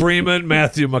 Morgan Freeman,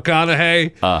 Matthew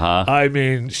McConaughey. I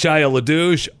mean, Shia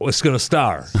LaDouche was going to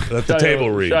star at the table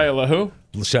read. Shia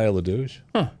LaDouche.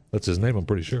 Huh. That's his name, I'm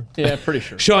pretty sure. Yeah, pretty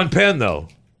sure. Sean Penn, though,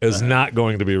 is not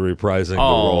going to be reprising the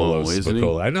role of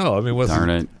Spicoli. I know. I mean, darn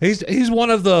it. He's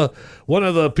one of the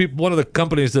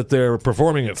companies that they're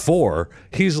performing it for.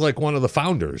 He's like one of the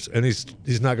founders, and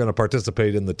he's not going to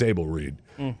participate in the table read.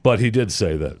 But he did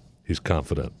say that he's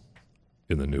confident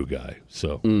in the new guy.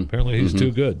 So apparently he's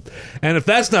too good. And if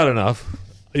that's not enough,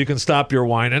 you can stop your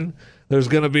whining. There's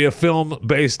going to be a film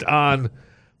based on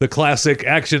the classic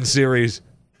action series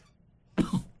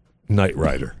Knight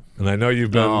Rider. And I know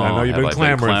you've been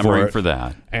clamoring for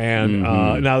that. And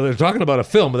now they're talking about a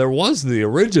film. There was the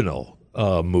original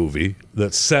movie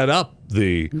that set up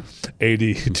the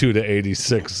 82 to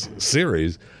 86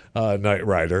 series, Knight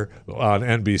Rider, on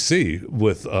NBC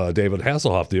with David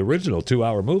Hasselhoff. The original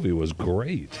 2-hour movie was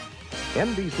great.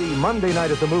 NBC Monday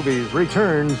Night at the Movies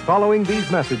returns following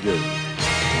these messages.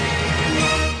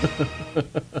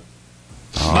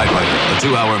 Knight Rider, the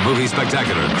 2-hour movie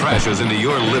spectacular, crashes into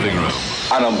your living room.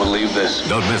 I don't believe this.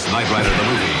 Don't miss Knight Rider the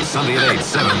movie, Sunday at 8,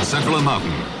 7 Central and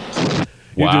Mountain.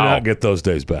 You do not get those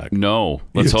days back. No.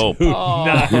 Let's hope.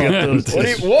 Not get those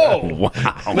days. Whoa.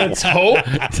 Wow. Let's hope.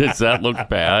 Does that look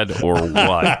bad or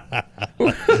what?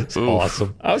 It's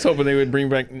awesome. I was hoping they would bring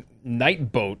back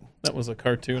Night Boat. That was a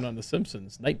cartoon on The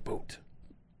Simpsons. Night Boat.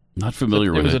 Not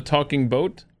familiar with it. It was a talking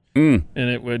boat, and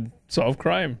it would solve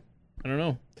crime. I don't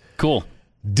know. Cool.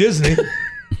 Disney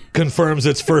confirms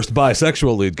its first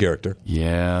bisexual lead character.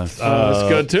 Yeah. That's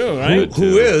good too, right?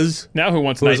 Who is Night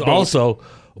Boat? Also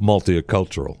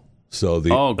multicultural. So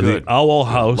the Owl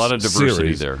House, a lot of diversity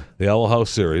series, there. The Owl House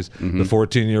series, the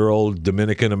 14-year-old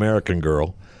Dominican American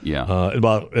girl. Yeah.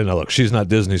 Look, she's not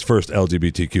Disney's first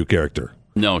LGBTQ character.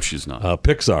 No, she's not.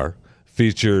 Pixar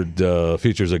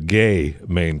features a gay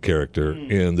main character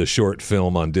in the short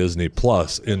film on Disney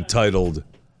Plus entitled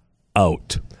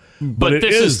Out. But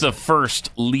this is the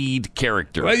first lead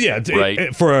character,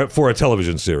 right? For a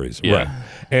television series, right?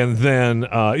 And then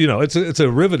it's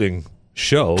a riveting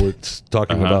show. It's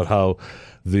talking about how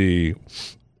the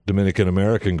Dominican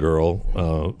American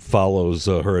girl follows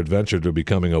her adventure to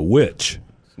becoming a witch,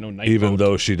 even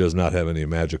though she does not have any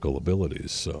magical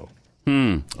abilities. So.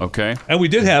 Okay. And we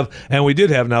did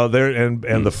have now there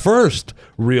and the first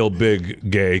real big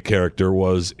gay character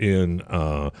was in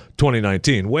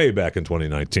 2019, way back in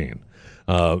 2019,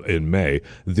 in May,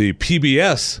 the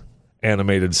PBS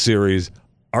animated series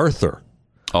Arthur.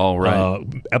 All right.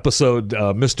 Episode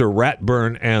Mr.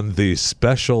 Ratburn and the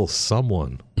Special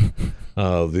Someone.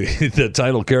 The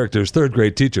title character's third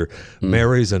grade teacher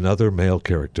marries another male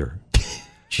character.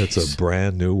 It's a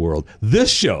brand new world.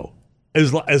 This show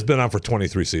has been on for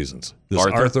 23 seasons. This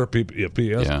Arthur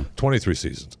P.S. 23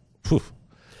 seasons. Whew.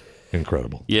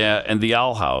 Incredible. Yeah, and the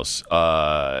Owl House.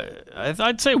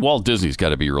 I'd say Walt Disney's got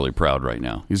to be really proud right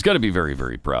now. He's got to be very,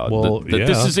 very proud that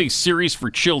this is a series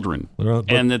for children,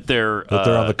 and that they're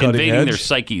on the cutting invading edge. Their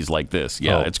psyches like this.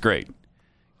 Yeah, it's great.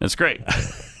 That's great.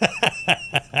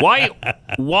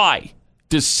 Why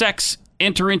does sex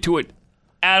enter into it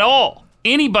at all?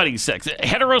 Anybody's sex,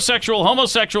 heterosexual,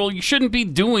 homosexual. You shouldn't be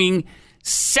doing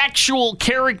sexual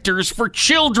characters for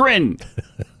children.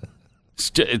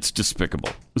 It's despicable.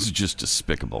 This is just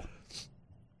despicable.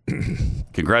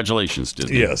 Congratulations,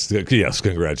 Disney. Yes,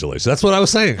 congratulations. That's what I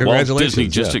was saying. Congratulations. Walt Disney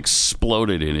just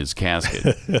exploded in his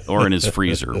casket or in his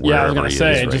freezer. Yeah, I was going to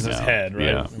say, just his head,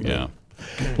 right? Yeah.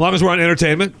 As long as we're on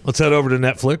entertainment, let's head over to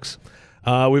Netflix.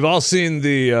 We've all seen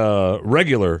the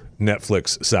regular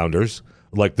Netflix sounders,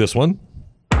 like this one.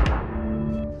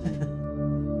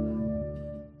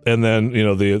 And then,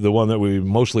 the one that we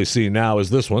mostly see now is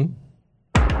this one.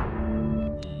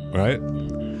 Right?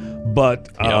 But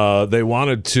they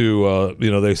wanted to,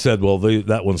 they said, well,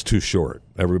 that one's too short.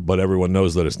 But everyone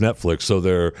knows that it's Netflix. So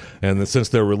since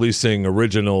they're releasing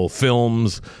original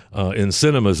films in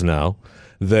cinemas now,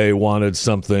 they wanted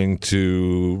something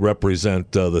to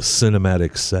represent the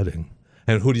cinematic setting.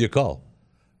 And who do you call?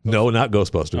 No, not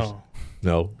Ghostbusters. Oh.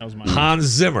 No. That was mine. Hans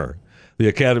Zimmer, the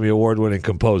Academy Award-winning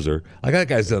composer. That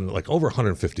guy's done like over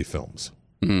 150 films.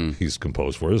 He's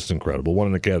composed for. It's incredible. Won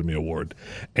an Academy Award.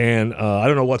 And I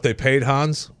don't know what they paid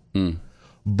Hans,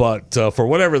 but for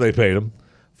whatever they paid him,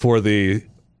 for the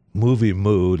movie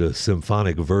mood, a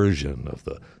symphonic version of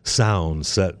the sound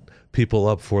set people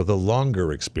up for the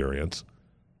longer experience,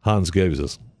 Hans gives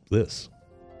us this.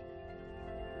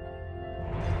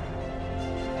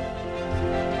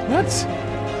 What?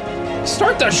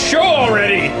 Start the show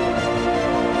already!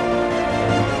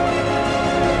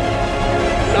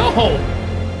 No!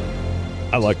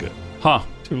 I like it. Huh.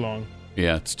 Too long.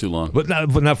 Yeah, it's too long. But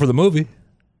not for the movie.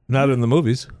 Not in the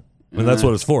movies. And that's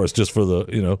what it's for. It's just for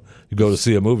you go to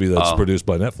see a movie that's produced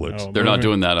by Netflix. They're not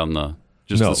doing that on the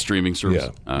streaming service?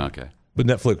 Yeah. Oh, okay. But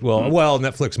Netflix,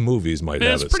 Netflix movies might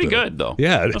have it. It's pretty still. good, though.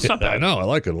 Yeah, That's not bad. I know. I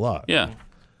like it a lot. Yeah.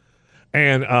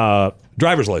 And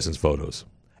driver's license photos.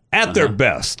 At their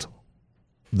best,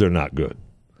 they're not good.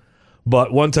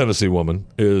 But one Tennessee woman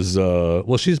is,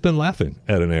 she's been laughing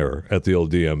at an error at the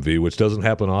old DMV, which doesn't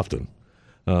happen often.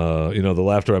 The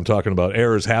laughter I'm talking about,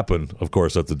 errors happen, of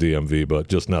course, at the DMV, but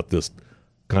just not this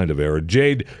kind of error.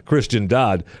 Jade Christian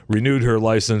Dodd renewed her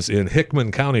license in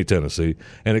Hickman County, Tennessee,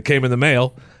 and it came in the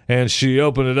mail, and she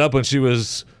opened it up, and she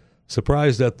was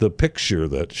surprised at the picture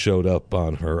that showed up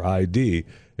on her ID.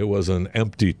 It was an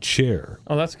empty chair.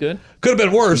 Oh, that's good. Could have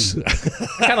been worse.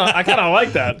 I kind of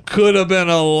like that. Could have been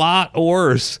a lot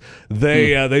worse.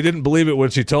 They didn't believe it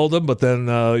when she told them, but then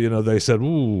they said,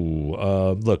 "Ooh,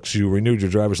 look, you renewed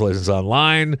your driver's license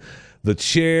online. The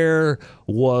chair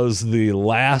was the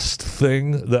last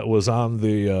thing that was on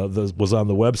the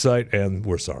website, and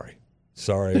we're sorry."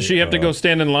 Sorry. Does she have to go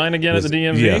stand in line again at the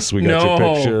DMV? Yes, we got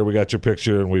your picture. We got your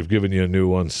picture, and we've given you a new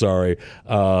one. Sorry.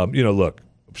 Look.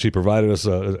 She provided us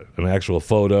an actual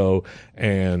photo,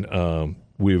 and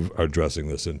we're addressing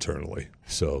this internally.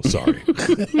 So sorry.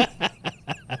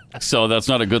 So that's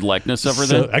not a good likeness of her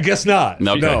then? I guess not.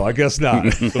 Okay. No, I guess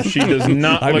not. So she does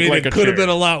not look like a it could have been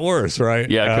a lot worse, right?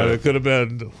 Yeah, it could have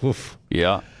been. Oof.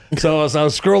 Yeah. So as I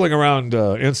was scrolling around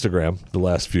Instagram the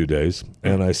last few days,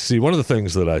 and I see one of the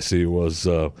things that I see was,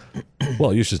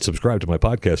 you should subscribe to my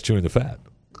podcast, Chewing the Fat.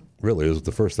 Really, it was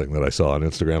the first thing that I saw on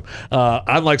Instagram.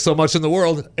 Unlike so much in the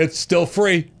world, it's still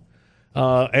free.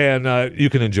 And you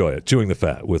can enjoy it. Chewing the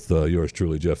Fat with yours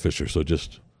truly, Jeff Fisher. So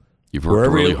just... You've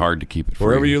worked really hard to keep it free.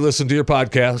 Wherever you listen to your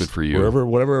podcast. Good for you.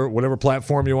 Whatever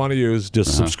platform you want to use,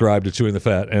 just subscribe to Chewing the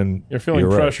Fat. And you're feeling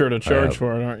pressure to charge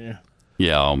for it, aren't you?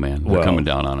 Yeah, oh man. They're coming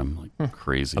down on him like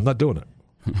crazy. I'm not doing it.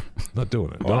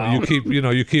 Wow.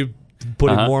 Don't you keep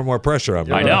putting more and more pressure on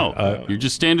me. I know. You're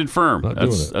just standing firm.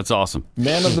 That's awesome.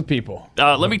 Man of the people.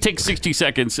 Let me take 60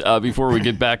 seconds before we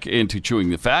get back into Chewing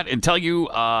the Fat and tell you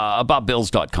about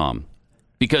Bills.com.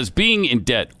 Because being in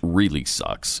debt really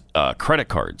sucks. Credit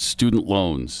cards, student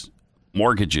loans,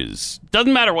 mortgages.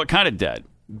 Doesn't matter what kind of debt.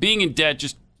 Being in debt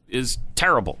just is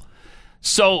terrible.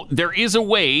 So there is a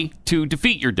way to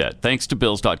defeat your debt thanks to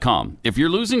Bills.com. If you're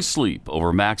losing sleep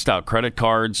over maxed out credit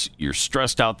cards, you're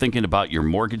stressed out thinking about your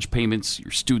mortgage payments,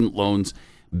 your student loans,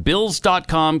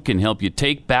 Bills.com can help you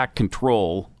take back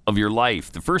control of your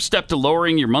life. The first step to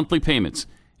lowering your monthly payments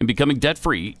and becoming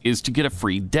debt-free is to get a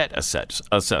free debt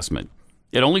assessment.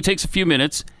 It only takes a few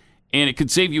minutes, And it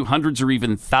could save you hundreds or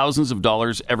even thousands of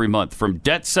dollars every month, from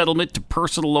debt settlement to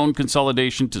personal loan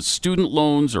consolidation to student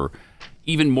loans or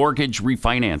even mortgage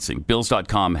refinancing.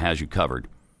 Bills.com has you covered.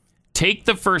 Take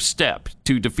the first step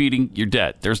to defeating your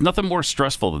debt. There's nothing more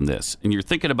stressful than this, and you're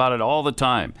thinking about it all the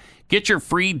time. Get your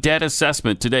free debt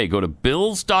assessment today. Go to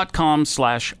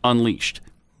bills.com/unleashed.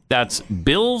 That's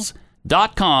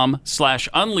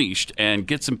bills.com/unleashed and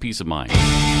get some peace of mind.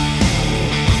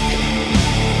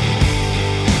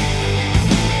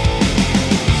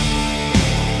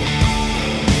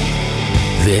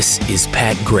 This is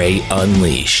Pat Gray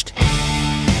Unleashed.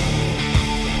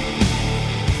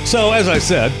 So, as I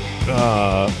said,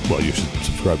 you should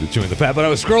subscribe to Chewing the Fat, but I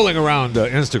was scrolling around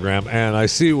Instagram, and I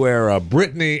see where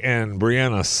Brittany and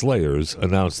Brianna Slayers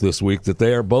announced this week that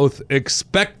they are both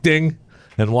expecting.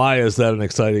 And why is that an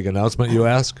exciting announcement, you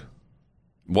ask?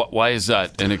 Why is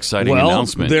that an exciting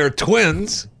announcement? They're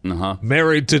twins,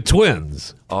 married to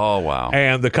twins. Oh, wow.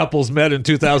 And the couples met in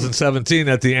 2017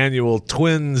 at the annual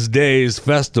Twins Days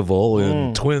Festival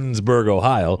in Twinsburg,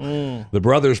 Ohio. The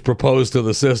brothers proposed to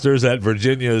the sisters at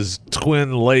Virginia's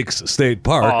Twin Lakes State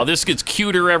Park. Oh, this gets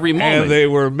cuter every moment. And they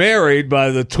were married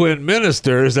by the twin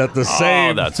ministers at the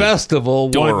same festival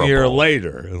adorable. 1 year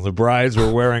later. And the brides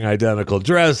were wearing identical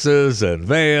dresses and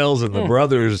veils, and the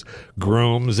brothers'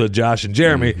 grooms, Josh and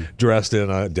Jeremy, dressed in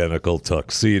identical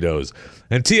tuxedos.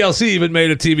 And TLC even made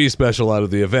a TV special out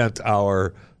of the event,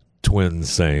 Our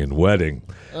Twinsane Wedding.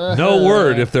 No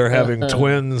word if they're having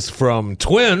twins from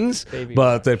twins,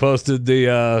 but they posted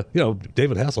the,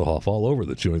 David Hasselhoff all over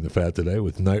the Chewing the Fat today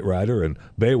with Knight Rider and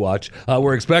Baywatch.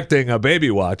 We're expecting a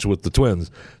baby watch with the twins.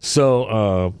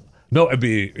 So, no, it'd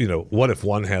be, what if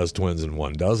one has twins and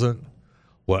one doesn't?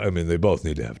 Well, I mean, they both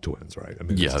need to have twins, right? I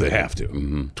mean, they have to.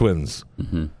 Mm-hmm. Twins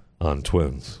on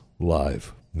Twins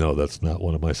Live. No, that's not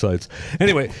one of my sites.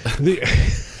 Anyway,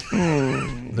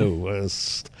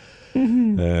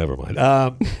 never mind.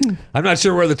 I'm not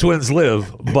sure where the twins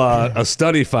live, but a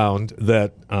study found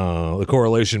that the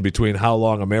correlation between how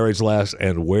long a marriage lasts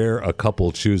and where a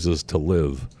couple chooses to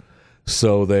live.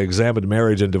 So they examined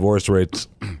marriage and divorce rates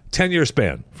 10-year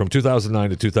span from 2009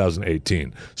 to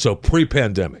 2018. So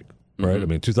pre-pandemic, right? I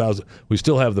mean, we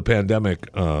still have the pandemic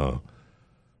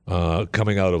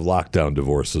coming out of lockdown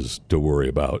divorces to worry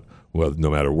about, well, no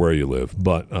matter where you live.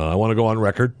 But I want to go on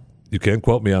record. You can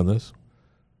quote me on this.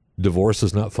 Divorce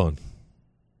is not fun.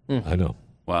 I know.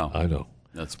 Wow. I know.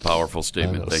 That's a powerful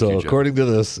statement. Thank you, Joe. According to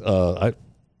this,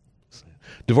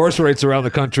 divorce rates around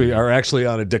the country are actually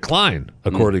on a decline,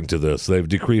 according to this. They've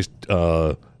decreased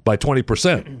by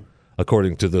 20%,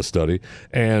 according to this study.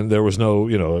 And there was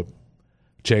no,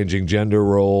 changing gender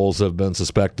roles have been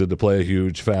suspected to play a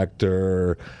huge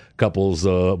factor. Couples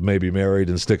may be married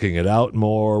and sticking it out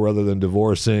more rather than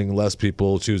divorcing. Less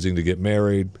people choosing to get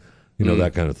married,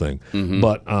 that kind of thing.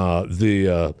 But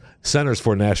the Centers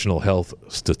for National Health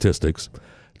Statistics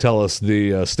tell us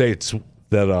the states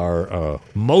that are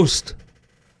most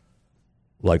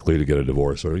likely to get a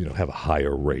divorce or have a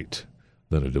higher rate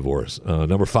than a divorce.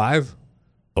 Number 5,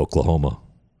 Oklahoma.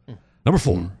 Number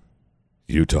 4,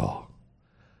 Utah.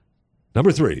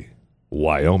 Number 3,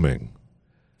 Wyoming.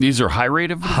 These are high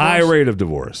rate of divorce? High rate of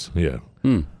divorce, yeah.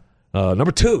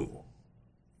 Number 2,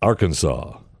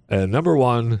 Arkansas. And number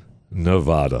 1,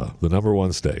 Nevada, the number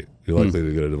 1 state. You're likely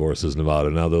to get a divorce is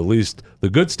Nevada. Now, the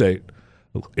good state,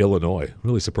 Illinois.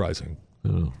 Really surprising.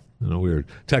 Weird.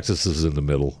 Texas is in the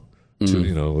middle,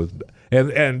 too,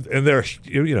 and they're,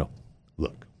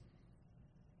 look.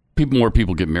 More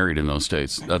people get married in those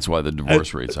states. That's why the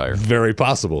divorce rate's higher. Very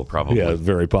possible. Probably. Yeah,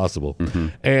 very possible.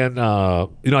 And,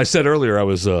 I said earlier I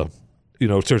was,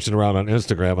 searching around on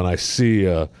Instagram, and I see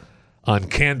on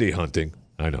candy hunting.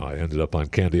 I know, I ended up on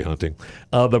candy hunting.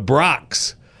 The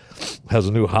Brox has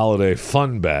a new holiday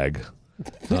fun bag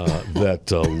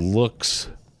that looks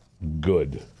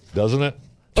good, doesn't it?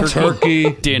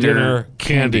 Turkey dinner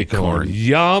candy corn.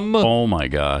 Yum. Oh, my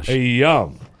gosh.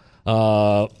 Yum.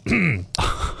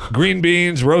 Green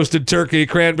beans, roasted turkey,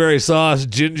 cranberry sauce,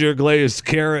 ginger glazed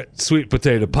carrot, sweet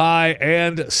potato pie,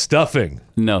 and stuffing.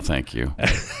 No, thank you.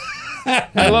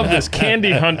 I love this.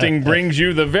 Candy hunting brings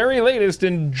you the very latest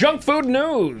in junk food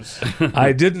news.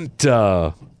 I didn't...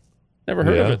 Never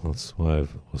heard of it. That's why I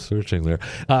was searching there.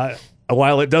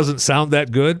 While it doesn't sound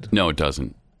that good... No, it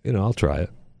doesn't. I'll try it.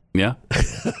 Yeah?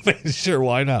 Sure,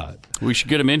 why not? We should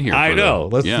get him in here. I know.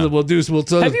 We'll do a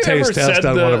taste test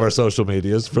on one of our social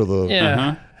medias for the...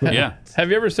 Yeah. Yeah.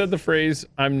 Have you ever said the phrase,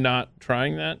 I'm not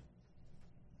trying that?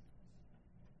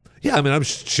 Yeah, I mean, I'm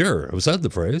sure. I've said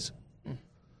the phrase.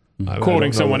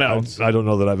 Quoting someone else. I don't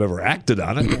know that I've ever acted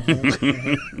on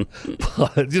it.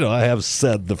 But, I have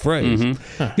said the phrase.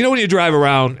 Mm-hmm. When you drive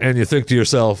around and you think to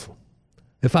yourself,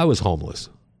 if I was homeless,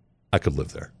 I could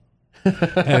live there.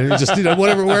 And you just,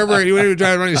 wherever you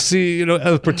drive around, you see,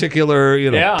 a particular,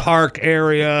 park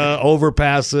area,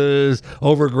 overpasses,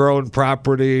 overgrown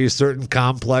property, certain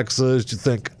complexes. You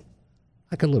think,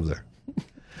 I could live there.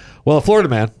 Well, a Florida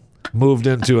man moved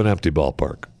into an empty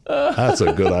ballpark. That's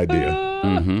a good idea.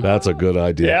 Mm-hmm. That's a good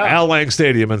idea. Yeah. Al Lang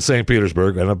Stadium in St.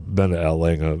 Petersburg, and I've been to Al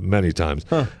Lang many times.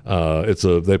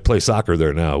 They play soccer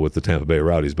there now with the Tampa Bay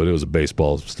Rowdies, but it was a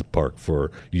baseball park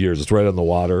for years. It's right on the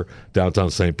water, downtown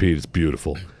St. Pete. It's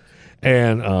beautiful.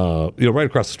 And, right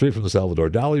across the street from the Salvador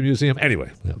Dali Museum.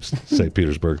 Anyway, St.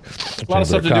 Petersburg. A lot of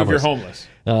stuff to do if you're homeless.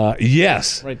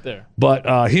 Yes. Right there.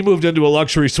 But he moved into a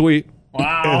luxury suite.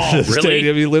 Wow. In the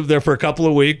stadium. He lived there for a couple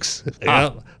of weeks.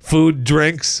 Food,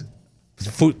 drinks,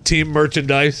 team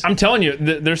merchandise. I'm telling you,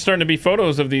 there's starting to be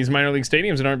photos of these minor league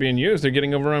stadiums that aren't being used. They're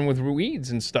getting overrun with weeds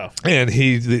and stuff. And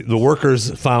the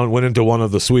workers went into one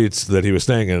of the suites that he was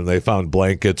staying in, and they found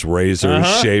blankets, razors,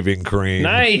 shaving cream.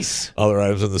 Nice. Other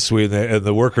items in the suite. And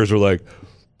the workers were like,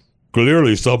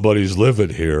 clearly somebody's living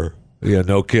here. Yeah,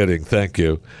 no kidding. Thank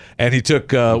you. And he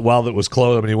took, while it was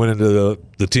closed, he went into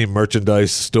the team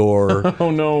merchandise store.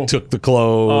 Oh, no. Took the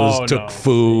clothes, took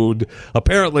food.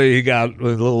 Apparently, he got a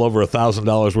little over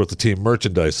 $1,000 worth of team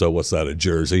merchandise. So what's that, a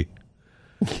jersey?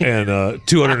 And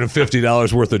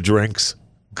 $250 worth of drinks,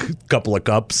 a couple of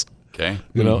cups. Okay.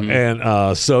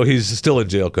 And so he's still in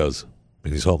jail because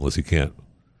he's homeless. He can't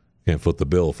foot the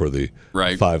bill for the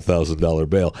 $5,000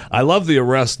 bail. I love the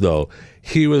arrest, though.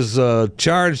 He was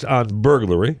charged on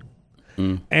burglary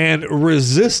and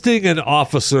resisting an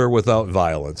officer without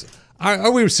violence.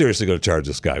 Are we seriously going to charge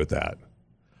this guy with that?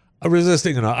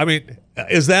 Resisting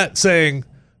is that saying,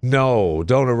 no,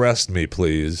 don't arrest me,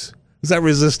 please? Is that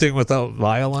resisting without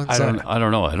violence? I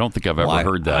don't know. I don't think I've ever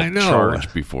heard that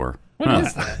charge before. What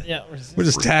is that? Yeah, we're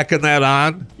just tacking that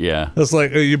on. Yeah. It's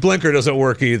like your blinker doesn't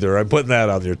work either. I'm putting that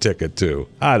on your ticket too.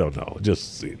 I don't know. It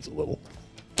just seems a little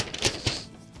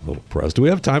pressed. Do we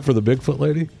have time for the Bigfoot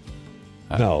lady?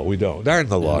 No, we don't. Darn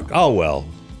the luck. Oh well.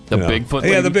 The Bigfoot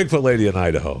lady? Yeah, the Bigfoot lady in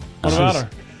Idaho. What about her?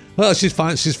 Well, she's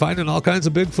finding all kinds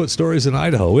of Bigfoot stories in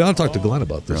Idaho. We ought to talk to Glenn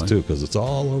about this too, because it's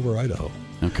all over Idaho.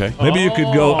 Okay. Maybe you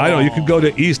could go. I don't know. You could go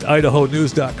to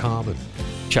eastidahonews.com and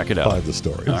check it out. Find the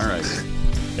stories. All right.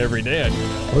 Every day I do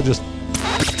that. Or just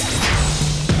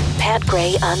Pat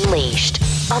Gray Unleashed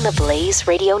on the Blaze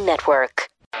Radio Network.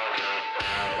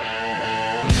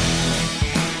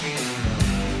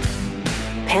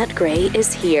 Pat Gray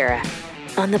is here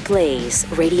on the Blaze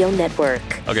Radio Network.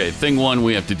 Okay, thing one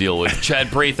we have to deal with. Chad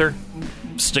Prather,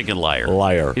 stinking liar.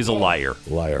 Liar. He's a liar.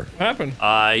 Liar. What happened?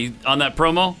 On that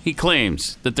promo, he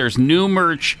claims that there's new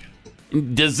merch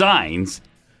designs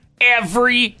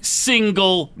every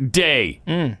single day.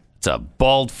 It's a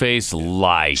bald-faced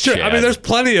lie, sure. Chad. There's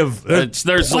plenty of there's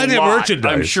plenty a lot, of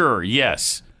merchandise. I'm sure,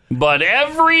 yes. But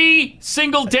every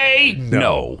single day,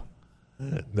 no.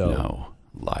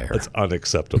 Liar. That's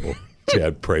unacceptable,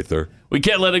 Chad Prather. We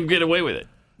can't let him get away with it.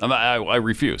 I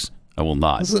refuse. I will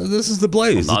not. This is the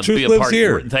Blaze. The truth lives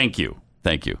here. Thank you.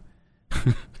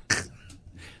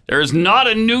 There is not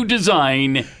a new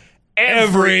design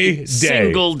every day.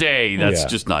 Single day. That's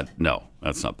just not. No,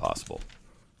 that's not possible.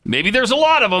 Maybe there's a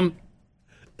lot of them,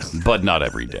 but not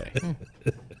every day.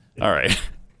 All right.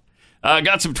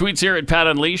 Got some tweets here at Pat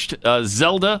Unleashed.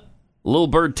 Zelda, Lil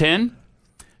Bird 10,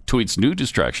 tweets new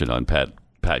distraction on Pat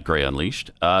Gray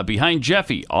Unleashed. Behind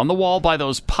Jeffy, on the wall by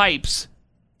those pipes.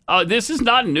 This is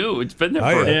not new. It's been there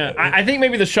for... Yeah, I think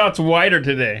maybe the shot's wider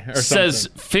today or says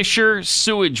something. Fisher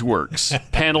Sewage Works,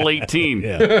 panel 18.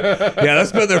 Yeah,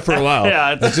 that's been there for a while.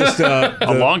 Yeah, it's just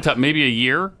a long time, maybe a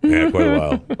year. Yeah, quite a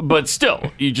while. But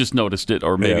still, you just noticed it,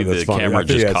 or maybe the camera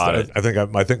just caught it. I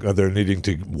think they're needing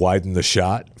to widen the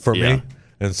shot for me.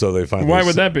 And so they find... Why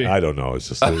would that be? I don't know. It's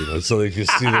just so they can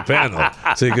see the panel.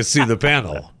 So you can see the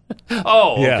panel.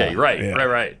 Oh, okay.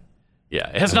 Right. Yeah,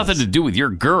 it has nothing to do with your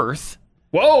girth.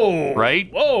 Whoa! Right?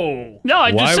 Whoa! No,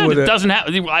 I just said it doesn't have.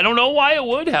 I don't know why it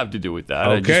would have to do with that.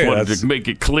 Okay, I just wanted to make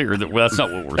it clear that that's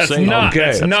not what we're saying.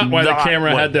 That's not why the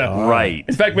camera had to. Right.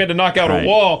 In fact, we had to knock out a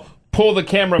wall, pull the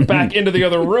camera back into the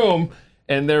other room,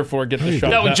 and therefore get the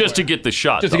shot. That was just to get the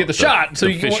shot. Just to get the shot, so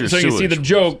you can see the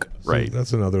joke. Right.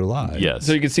 That's another lie. Yes.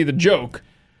 So you can see the joke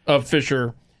of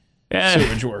Fisher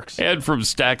Sewage Works. And from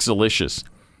Stacksalicious.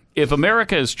 If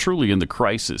America is truly in the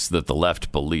crisis that the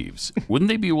left believes, wouldn't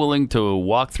they be willing to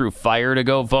walk through fire to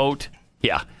go vote?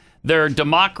 Yeah. Their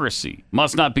democracy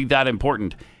must not be that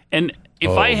important. And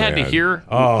if I had to hear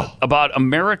about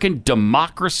American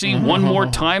democracy one more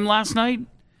time last night,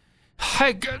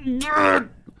 but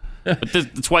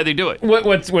that's why they do it.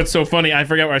 What's so funny, I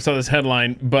forgot where I saw this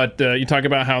headline, but you talk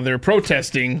about how they're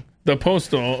protesting the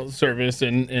postal service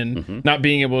and not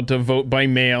being able to vote by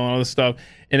mail and all this stuff.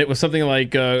 And it was something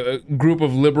like a group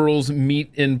of liberals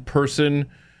meet in person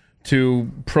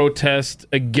to protest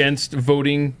against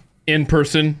voting in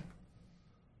person.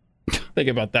 Think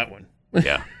about that one.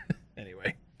 Yeah.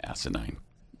 Anyway. Asinine.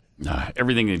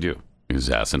 Everything they do is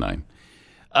asinine.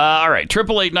 All right.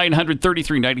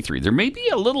 888-900-3393. There may be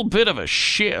a little bit of a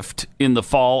shift in the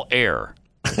fall air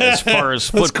as far as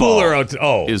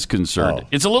football is concerned.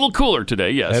 It's a little cooler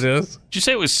today, yes. It is? Did you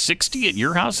say it was 60 at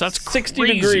your house? That's 60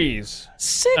 crazy. degrees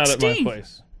 60? out at my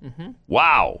place.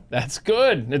 Wow. That's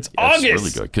good. It's That's August.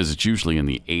 really good because it's usually in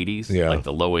the 80s, like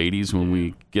the low 80s when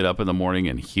we get up in the morning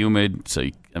and humid. So,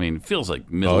 I mean, it feels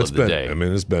like middle of the day. I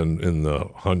mean, it's been in the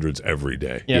hundreds every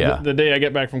day. Yeah. The day I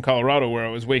get back from Colorado where I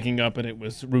was waking up and it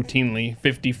was routinely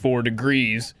 54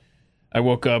 degrees, I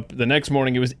woke up the next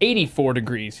morning, it was 84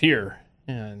 degrees here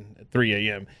at 3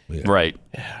 a.m. Yeah. Right.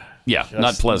 Yeah,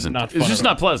 not pleasant. It's just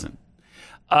not pleasant.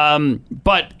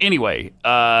 But anyway,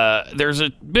 there's a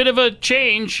bit of a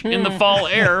change in the fall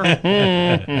air.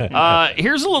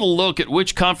 Here's a little look at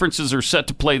which conferences are set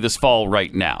to play this fall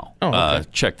right now.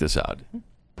 Check this out.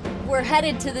 We're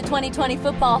headed to the 2020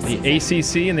 football season. The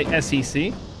ACC and the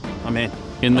SEC. I'm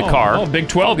in the car. Oh, Big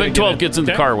 12. Big 12 gets in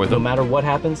the car with them. No matter what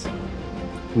happens,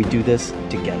 we do this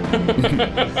together.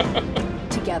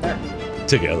 Together.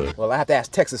 Well, I have to ask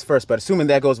Texas first, but assuming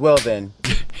that goes well, then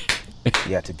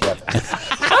yeah, together. That's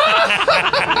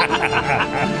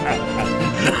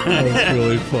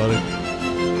really funny.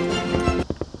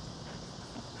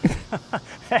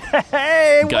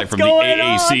 Hey, guy what's from the going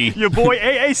AAC. On? Your boy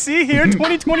AAC here.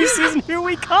 2020 season, here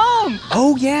we come.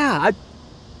 Oh, yeah.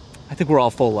 I think we're all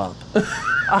full up.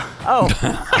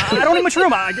 I don't need much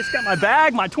room. I just got my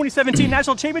bag, my 2017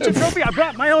 National Championship trophy. I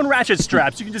brought my own ratchet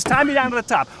straps. You can just tie me down to the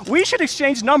top. We should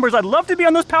exchange numbers. I'd love to be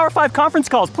on those Power 5 conference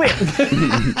calls, please.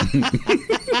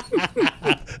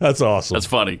 That's awesome. That's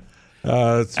funny.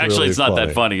 Actually, really it's not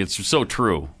that funny. It's so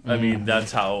true. I mean,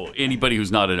 that's how anybody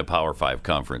who's not in a Power 5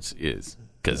 conference is.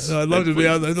 I'd love to be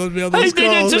on those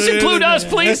calls. Just include us,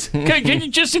 please. Can you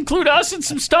just include us in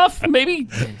some stuff? Maybe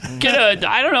get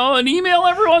an email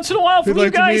every once in a while from We'd you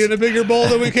like guys. to be in a bigger bowl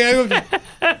than we can.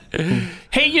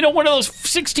 Hey, one of those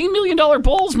 $16 million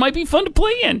bowls might be fun to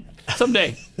play in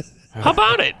someday. How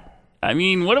about it? I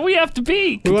mean, what do we have to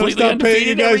be? We want to stop paying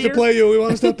you guys to play you. We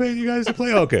want to stop paying you guys to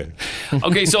play. Okay.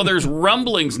 Okay, so there's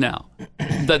rumblings now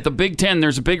that the Big Ten,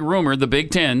 there's a big rumor, the Big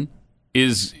Ten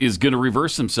is going to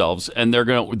reverse themselves, and they're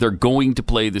going to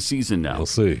play the season now. We'll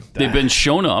see. They've been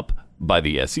shown up by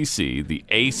the SEC, the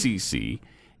ACC,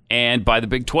 and by the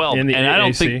Big 12. And the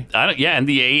AAC. And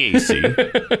the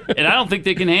AAC. And I don't think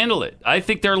they can handle it. I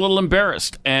think they're a little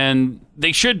embarrassed, and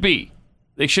they should be.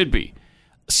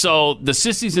 So the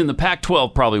sissies in the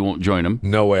Pac-12 probably won't join them.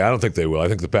 No way. I don't think they will. I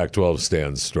think the Pac-12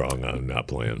 stands strong on not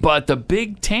playing. But the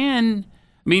Big Ten,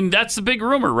 I mean, that's the big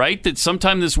rumor, right? That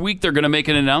sometime this week they're going to make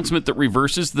an announcement that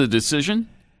reverses the decision?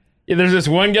 Yeah, there's this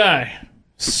one guy,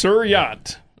 Sir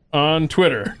Yacht, on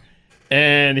Twitter,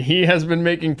 and he has been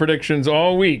making predictions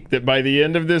all week that by the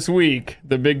end of this week,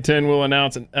 the Big Ten will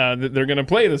announce that they're going to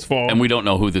play this fall. And we don't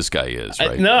know who this guy is,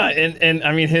 right? No, and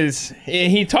I mean,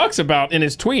 he talks about in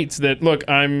his tweets that, look,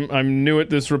 I'm new at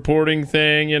this reporting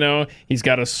thing, he's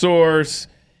got a source.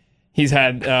 He's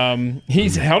had,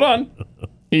 hold on.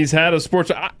 He's had a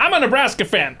sports... I'm a Nebraska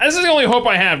fan. This is the only hope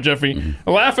I have, Jeffy.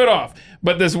 Laugh it off.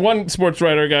 But this one sports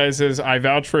writer guy says, I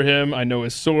vouch for him. I know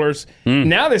his source.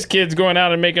 Now this kid's going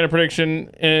out and making a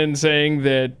prediction and saying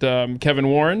that Kevin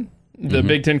Warren, the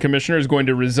Big Ten commissioner, is going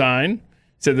to resign.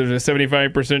 Said there's a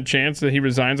 75% chance that he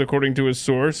resigns according to his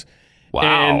source.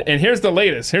 Wow. And here's the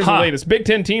latest. The latest. Big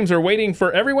Ten teams are waiting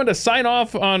for everyone to sign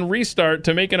off on restart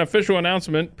to make an official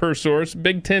announcement, per source.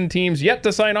 Big Ten teams yet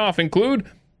to sign off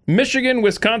include Michigan,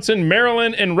 Wisconsin,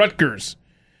 Maryland, and Rutgers.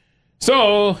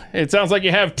 So it sounds like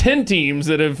you have 10 teams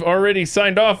that have already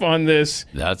signed off on this.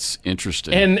 That's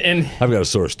interesting. And I've got a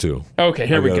source too. Okay,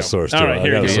 here we go. I've got a source too. All right,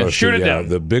 here we go. Shoot it down.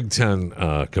 The Big Ten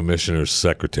commissioner's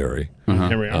secretary,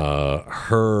 Here we are.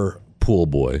 her pool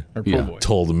boy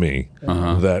told me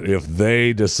that if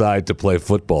they decide to play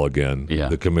football again,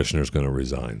 the commissioner's going to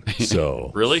resign.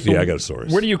 So really? Yeah, I got a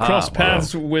source. Where do you cross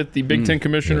paths with the Big Ten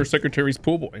commissioner secretary's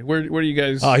pool boy? Where do you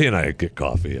guys? He and I get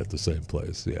coffee at the same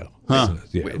place. Yeah. Huh.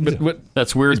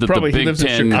 That's weird that the Big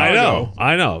Ten.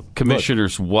 I know.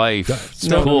 Commissioner's wife,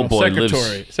 pool boy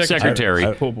lives.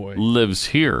 Secretary pool boy lives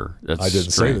here. That's I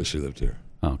didn't strange. say that she lived here.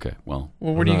 Okay, well,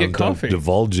 where do you get coffee? I'm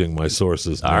divulging my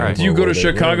sources. All right. Do you go to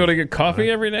Chicago to get coffee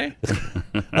every day?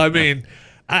 I mean,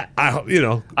 I hope we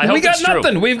got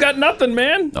nothing. We've got nothing,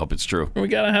 man. I hope it's true. We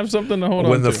got to have something to hold on to.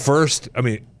 When the first,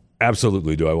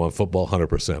 absolutely do I want football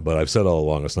 100%, but I've said all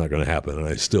along it's not going to happen, and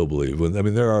I still believe.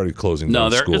 They're already closing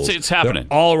down schools. It's happening.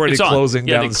 They're already closing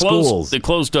down schools. They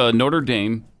closed Notre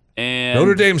Dame. And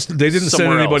Notre Dame, they didn't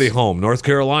send anybody else. home. North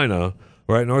Carolina,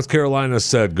 right? North Carolina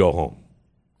said go home.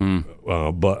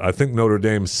 But I think Notre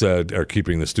Dame said are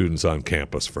keeping the students on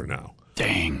campus for now.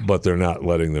 Dang. But they're not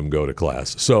letting them go to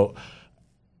class. So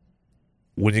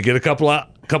when you get a couple of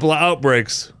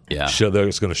outbreaks, they're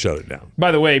just going to shut it down.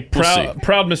 By the way, proud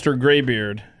Mr.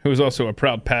 Graybeard, who is also a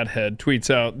proud Pat head, tweets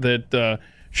out that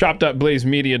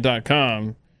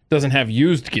shop.blazemedia.com doesn't have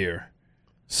used gear.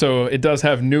 So it does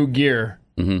have new gear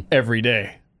every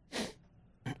day.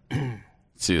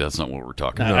 See, that's not what we're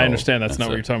talking about. I understand that's not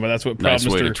what you're talking about. That's what proud nice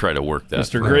way to try to work that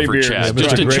Mr. Graybeard. Chad.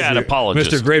 Just a Chad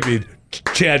apologist. Mr. Graybeard,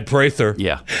 Chad Prather.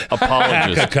 Yeah,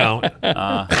 apologist. account.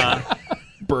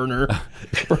 Burner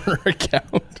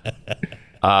account.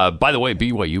 By the way,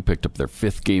 BYU picked up their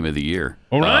 5th game of the year.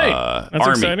 All right. That's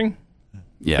Army. Exciting.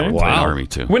 Yeah, we're playing Army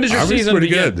too. When does your season pretty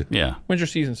begin? good. Yeah. When's your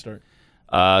season start?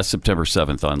 September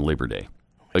 7th on Labor Day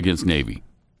against Navy.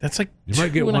 That's like you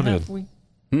might get one in.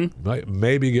 Weeks. Might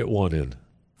maybe get one in.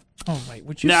 Oh, wait,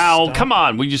 would you Now, stop? come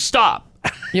on, will you stop?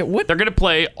 Yeah, what? They're going to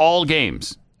play all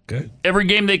games. Okay. Every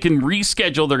game they can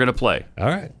reschedule, they're going to play. All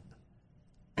right.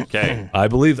 Okay. I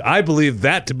believe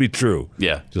that to be true.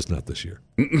 Yeah. Just not this year.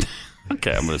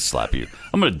 Okay, I'm going to slap you.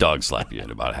 I'm going to dog slap you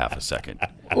in about half a second.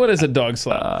 What is a dog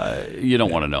slap? You don't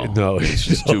want to know. No, it's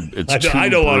just too. I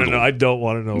don't want to know. I don't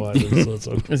want to know either. So it's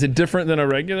okay. Is it different than a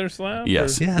regular slap?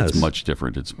 Yes, Yes. it's much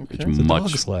different. It's It's a dog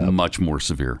slap. much more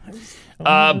severe.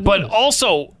 But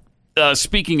also,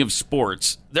 speaking of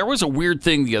sports, there was a weird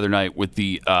thing the other night with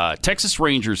the Texas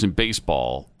Rangers in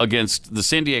baseball against the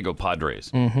San Diego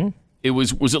Padres. Mm-hmm. It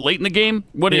was it late in the game?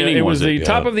 What inning it was was it? the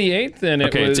top of the 8th, and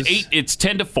Okay, it was it's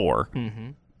 10-4. Mm-hmm.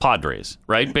 Padres,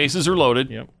 right? Bases are loaded.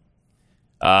 Yep.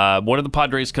 One of the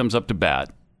Padres comes up to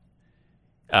bat.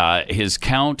 His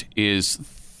count is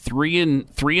 3-0.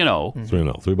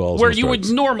 3-0. 3 balls. Where no you would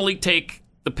strikes. normally take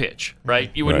the pitch,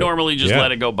 right? You would Right. normally just Yeah.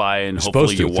 let it go by, and You're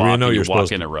hopefully supposed to. you walk 3-0, and you're you walk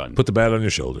supposed in to a run. Put the bat on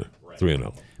your shoulder.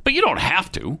 3-0. But you don't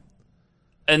have to.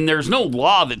 And there's no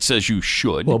law that says you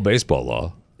should. Well, baseball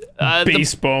law.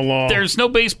 Baseball law. There's no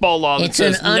baseball law that It's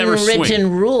an says never unwritten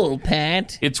swing. rule,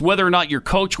 Pat. It's whether or not your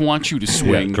coach wants you to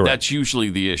swing. correct. That's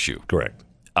usually the issue. Correct.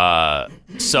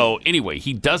 So anyway,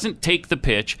 he doesn't take the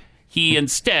pitch. He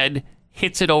instead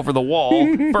hits it over the wall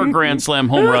for a grand slam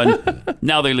home run.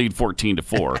 Now they lead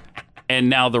 14-4, and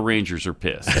now the Rangers are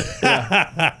pissed.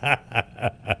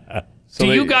 So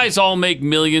Do you guys all make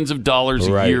millions of dollars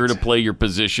a Right. year to play your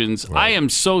positions? I am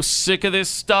so sick of this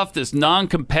stuff, this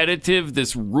non-competitive,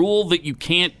 this rule that you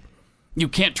can't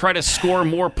try to score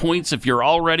more points if you're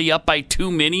already up by too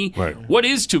many. Right. What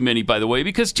is too many, by the way?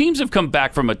 Because teams have come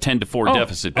back from a 10-4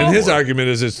 deficit. And his before. argument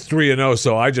is it's 3-0,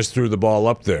 so I just threw the ball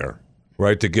up there,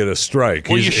 right, to get a strike.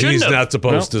 Well, you shouldn't he's have. not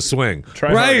supposed to swing.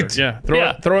 Try right. harder.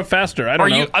 Yeah. Throw it faster. I don't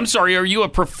know. I'm sorry, are you a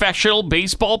professional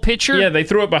baseball pitcher? Yeah, they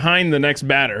threw it behind the next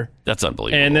batter. That's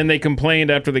unbelievable. And then they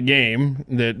complained after the game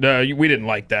that we didn't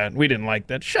like that. We didn't like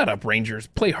that. Shut up, Rangers.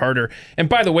 Play harder. And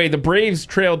by the way, the Braves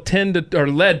led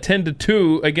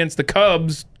 10-2 against the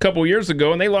Cubs a couple years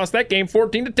ago, and they lost that game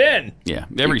 14-10. Yeah,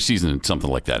 every season something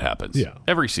like that happens. Yeah.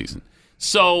 Every season.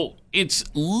 So it's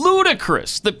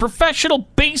ludicrous that professional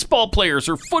baseball players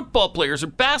or football players or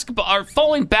basketball are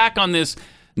falling back on this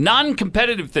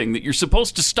non-competitive thing that you're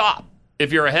supposed to stop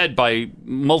if you're ahead by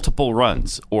multiple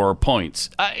runs or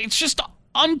points. It's just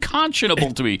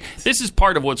unconscionable to me. This is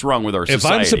part of what's wrong with our society.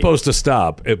 If I'm supposed to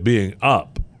stop at being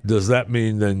up, does that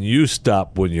mean then you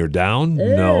stop when you're down?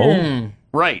 No.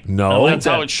 Right. No. That's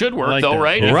how it should work, like though, that.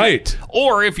 right? Right.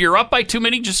 Or if you're up by too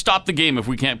many, just stop the game if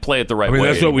we can't play it the right I mean, way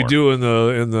that's what we anymore.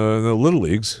 do in the little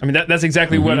leagues. I mean, that's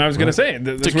exactly what I was going to say.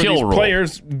 That's It's a where kill these rule.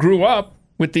 players grew up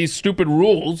with these stupid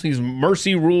rules, these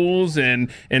mercy rules, and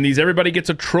these everybody gets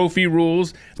a trophy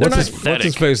rules. What's his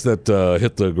face that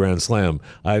hit the grand slam?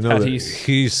 I know that Tatis.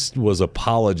 he was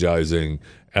apologizing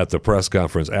at the press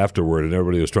conference afterward, and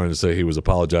everybody was trying to say he was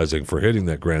apologizing for hitting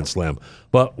that grand slam.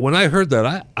 But when I heard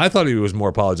that, I thought he was more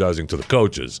apologizing to the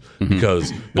coaches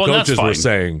because the Well, that's coaches were fine.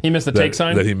 saying He missed the take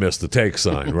sign? that he missed the take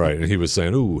sign, right? And he was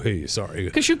saying, "Ooh, hey, sorry."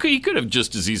 Because he could have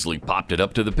just as easily popped it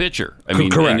up to the pitcher. I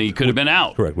mean, Correct. and he could have been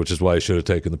out. Correct, which is why he should have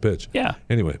taken the pitch. Yeah.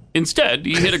 Anyway, Instead,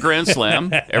 he hit a grand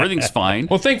slam. Everything's fine.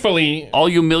 Well, thankfully, All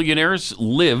you millionaires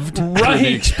lived through Right.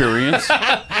 the experience.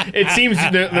 it seems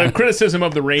the criticism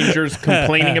of the Rangers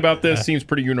complaining complaining about this seems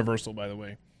pretty universal, by the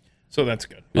way. So that's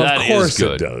good. That of course is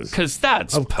good. it does. Because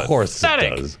that's of course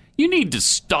pathetic. It does. You need to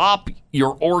stop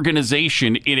your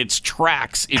organization in its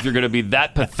tracks if you're going to be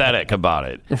that pathetic about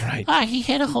it. Right. He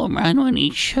hit a home run when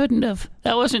he shouldn't have.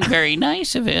 That wasn't very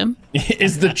nice of him.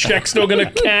 Is the check still going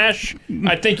to cash?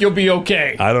 I think you'll be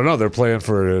okay. I don't know. They're playing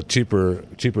for a cheaper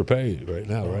pay right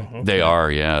now, right? Okay. They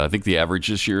are, yeah. I think the average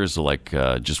this year is like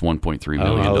just $1.3 million. I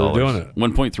don't know how they're doing it.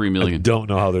 $1.3 million. I don't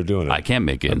know how they're doing it. I can't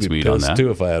make ends meet on that. too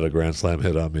if I had a grand slam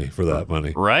hit on me for that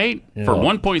money. Right? Yeah. For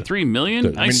 $1.3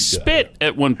 million? I spit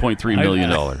at $1.3 million.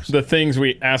 The things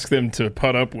we ask them to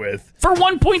put up with. For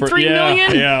 $1.3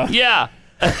 million? Yeah.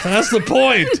 That's the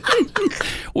point.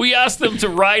 We asked them to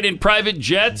ride in private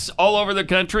jets all over the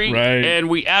country, right. And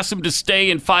we asked them to stay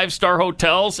in 5-star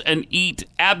hotels and eat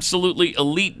absolutely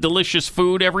elite, delicious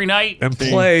food every night. And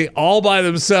play all by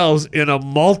themselves in a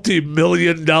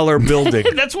multi-million-dollar building.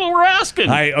 That's what we're asking.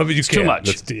 I mean, it's too much.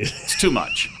 It's too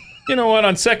much. You know what?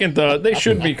 On second thought, they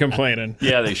should be complaining.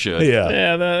 Yeah, they should.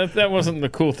 Yeah, that wasn't the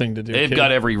cool thing to do. They've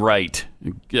got every right.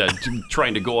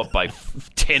 Trying to go up by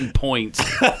 10 points,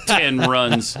 10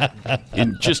 runs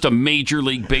in just a Major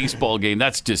League Baseball game.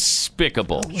 That's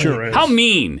despicable. Sure is. How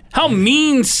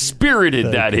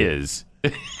mean-spirited that is.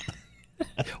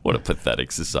 What a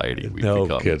pathetic society we've become.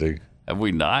 No kidding. Have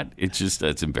we not?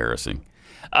 It's embarrassing.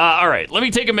 All right, let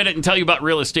me take a minute and tell you about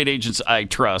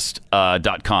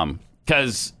realestateagentsitrust.com.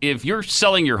 Because if you're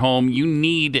selling your home, you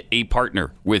need a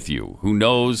partner with you who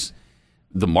knows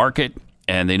the market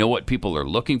and they know what people are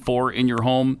looking for in your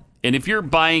home. And if you're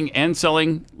buying and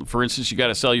selling, for instance, you got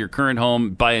to sell your current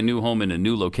home, buy a new home in a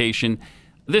new location,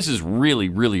 this is really,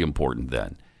 really important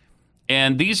then.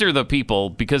 And these are the people,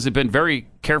 because they've been very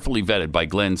carefully vetted by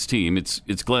Glenn's team. It's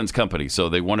Glenn's company, so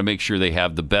they want to make sure they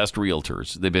have the best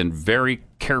realtors. They've been very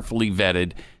carefully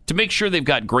vetted to make sure they've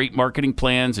got great marketing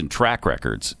plans and track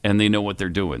records, and they know what they're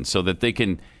doing so that they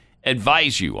can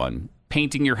advise you on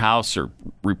painting your house or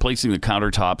replacing the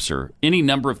countertops or any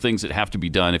number of things that have to be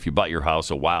done if you bought your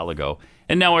house a while ago.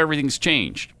 And now everything's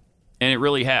changed, and it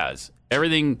really has.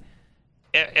 Everything,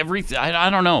 I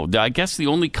don't know. I guess the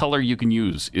only color you can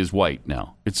use is white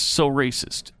now. It's so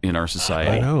racist in our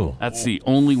society. I know. That's the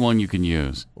only one you can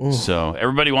use. Ooh. So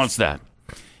everybody wants that.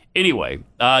 Anyway,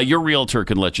 your realtor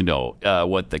can let you know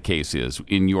what the case is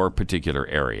in your particular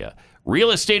area.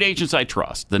 Real Estate Agents I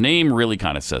Trust. The name really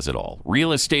kind of says it all.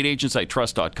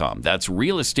 realestateagentsitrust.com. That's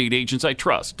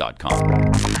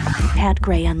realestateagentsitrust.com. Pat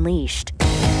Gray Unleashed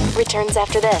returns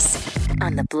after this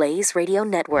on the Blaze Radio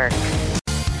Network.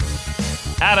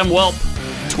 Adam Welp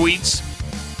tweets,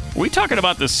 are we talking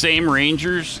about the same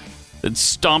Rangers that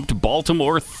stomped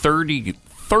Baltimore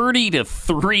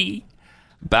 30-3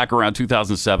 back around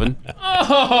 2007?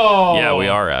 Oh! Yeah, we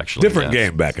are actually. Different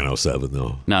game back in 2007,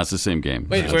 though. No, it's the same game.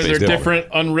 Wait, were there different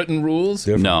unwritten rules?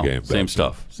 No, same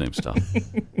stuff. Same stuff.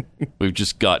 We've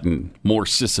just gotten more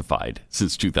sissified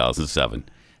since 2007.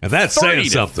 And that's saying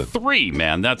something. 3,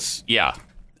 man. That's, yeah.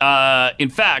 In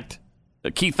fact,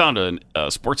 Keith found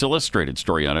a Sports Illustrated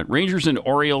story on it. Rangers and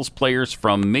Orioles players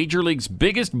from Major League's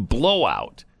biggest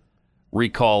blowout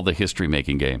recall the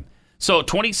history-making game. So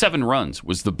 27 runs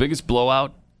was the biggest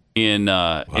blowout in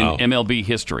MLB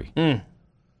history.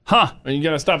 Huh. And you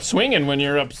got to stop swinging when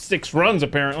you're up 6 runs,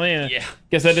 apparently. Yeah.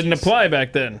 Guess that didn't apply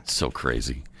back then. So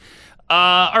crazy.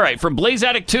 All right, from Blaze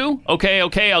Addict 2. Okay,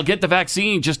 I'll get the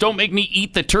vaccine. Just don't make me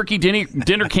eat the turkey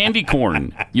dinner candy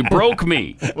corn. You broke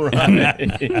me. Right.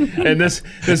 And this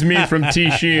meme from T.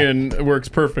 Sheehan works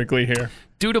perfectly here.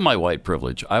 Due to my white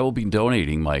privilege, I will be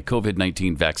donating my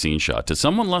COVID-19 vaccine shot to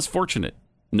someone less fortunate.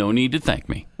 No need to thank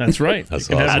me. That's right. That's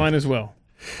you can awesome. have mine as well.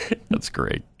 That's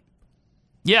great.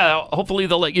 Yeah, hopefully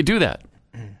they'll let you do that.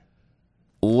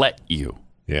 Let you.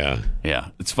 Yeah,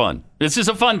 it's fun. This is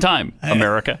a fun time,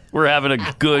 America. We're having a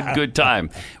good time.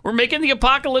 We're making the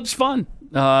apocalypse fun.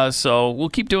 So we'll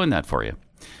keep doing that for you.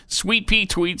 Sweet Pea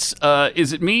tweets,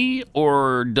 is it me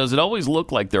or does it always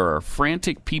look like there are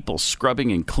frantic people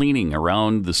scrubbing and cleaning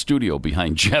around the studio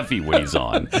behind Jeffy when he's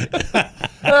on?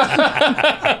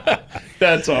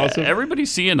 That's awesome.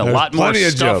 Everybody's seeing a lot more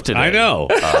stuff today. I know.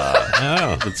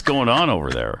 What's going on over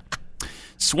there?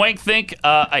 Swank think,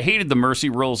 I hated the mercy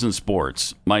rules in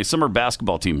sports. My summer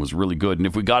basketball team was really good, and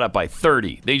if we got up by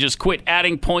 30, they just quit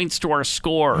adding points to our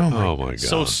score. Oh my God.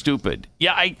 So stupid.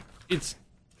 Yeah, it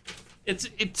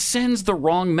sends the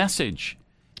wrong message.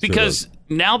 Because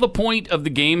now the point of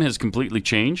the game has completely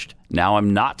changed. Now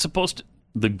I'm not supposed to,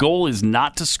 the goal is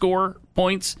not to score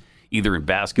points, either in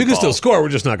basketball. You can still score, we're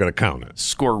just not going to count it.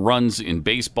 Score runs in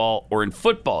baseball or in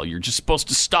football. You're just supposed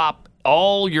to stop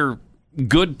all your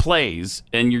good plays,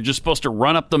 and you're just supposed to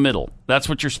run up the middle. That's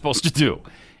what you're supposed to do.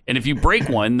 And if you break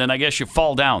one, then I guess you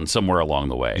fall down somewhere along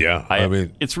the way. Yeah, I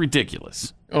mean, it's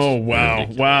ridiculous. Oh, wow.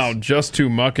 Wow. Just too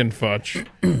muck and fudge.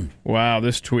 Wow,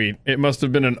 this tweet. It must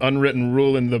have been an unwritten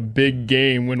rule in the big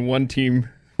game when one team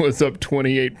was up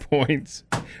 28 points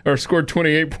or scored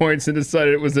 28 points and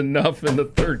decided it was enough in the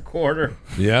third quarter.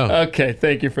 Yeah. Okay,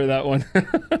 thank you for that one.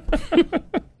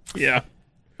 Yeah.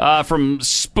 From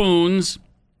Spoons,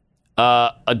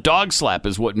 a dog slap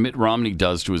is what Mitt Romney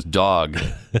does to his dog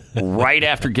right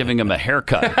after giving him a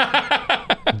haircut,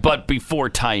 but before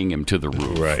tying him to the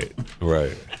roof. Right.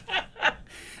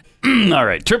 All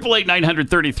right,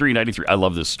 888-900-3393. I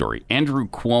love this story. Andrew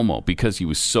Cuomo, because he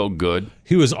was so good.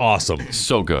 He was awesome.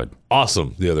 So good.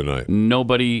 Awesome the other night.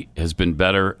 Nobody has been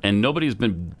better, and nobody has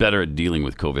been better at dealing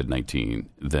with COVID-19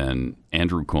 than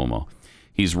Andrew Cuomo.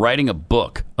 He's writing a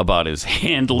book about his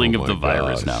handling of the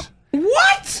virus now.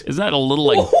 What? Isn't that a little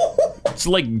like... It's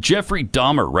like Jeffrey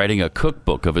Dahmer writing a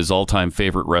cookbook of his all-time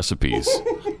favorite recipes.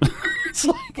 It's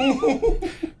like...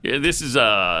 Yeah, this is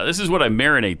what I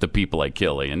marinate the people I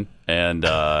kill, Ian, and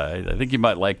I think you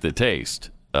might like the taste.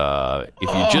 If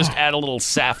you just add a little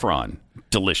saffron,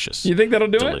 delicious. You think that'll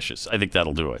do delicious. I think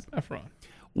that'll do it. Saffron.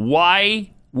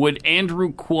 Why would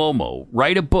Andrew Cuomo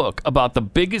write a book about the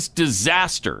biggest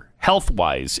disaster,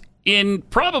 health-wise, in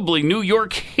probably New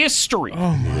York history?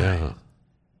 Oh, my. Yeah.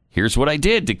 Here's what I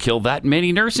did to kill that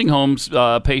many nursing homes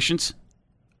patients.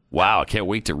 Wow, I can't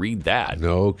wait to read that.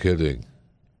 No kidding.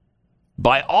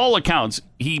 By all accounts,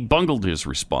 he bungled his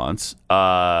response.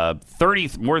 More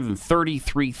than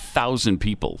 33,000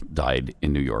 people died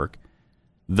in New York.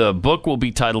 The book will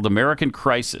be titled American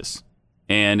Crisis,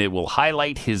 and it will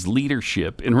highlight his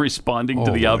leadership in responding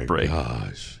to the outbreak.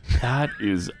 Gosh. That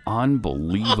is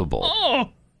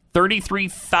unbelievable.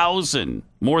 33,000,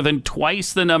 more than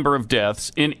twice the number of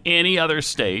deaths in any other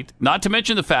state. Not to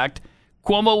mention the fact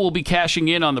Cuomo will be cashing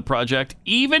in on the project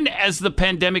even as the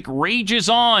pandemic rages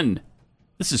on.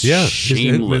 This is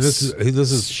shameless.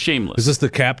 This is shameless. Is this the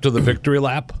cap to the victory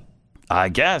lap? I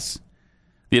guess.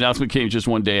 The announcement came just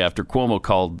one day after Cuomo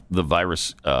called the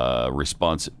virus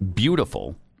response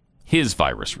beautiful, his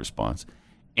virus response,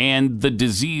 and the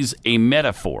disease a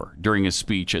metaphor during his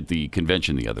speech at the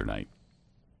convention the other night.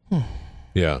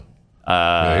 Yeah.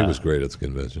 He was great at the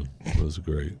convention. It was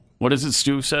great. What is it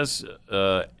Stu says?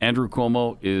 Andrew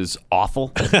Cuomo is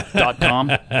awful.com.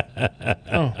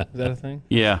 Oh, is that a thing?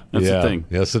 Yeah, that's a thing.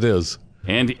 Yes, it is.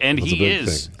 And he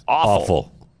is thing.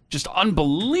 awful. Just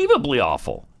unbelievably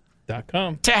awful.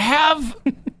 .com. To have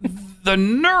the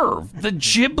nerve, the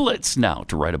giblets now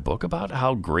to write a book about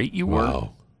how great you were.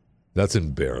 Wow. That's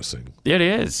embarrassing. It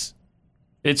is.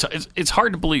 It's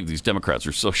hard to believe these Democrats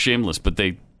are so shameless, but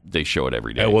they show it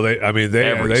every day. Yeah, well,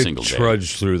 they single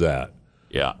trudge through that.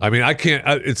 Yeah. I mean, I can't.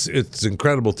 It's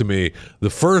incredible to me. The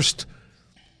first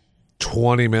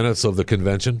 20 minutes of the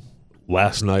convention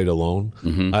last night alone,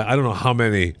 I don't know how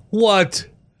many. What?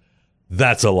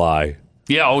 That's a lie.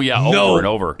 Yeah. Oh, yeah. Over and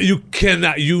over. You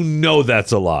cannot. You know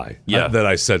that's a lie. Yeah. That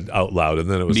I said out loud, and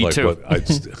then it was Me like, too. what? I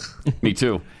just. Me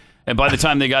too. And by the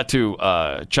time they got to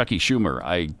Chucky Schumer,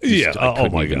 I oh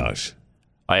my gosh,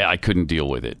 I couldn't deal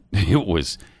with it. It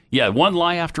was one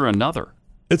lie after another.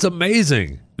 It's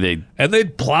amazing. And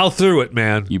they'd plow through it,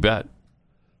 man. You bet.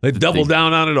 They'd double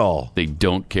down on it all. They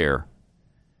don't care.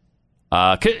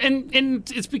 And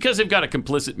it's because they've got a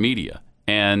complicit media,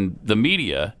 and the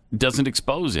media doesn't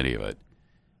expose any of it.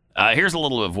 Here's a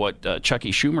little of what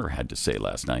Chucky Schumer had to say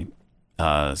last night,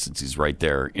 since he's right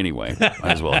there anyway. Might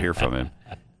as well hear from him.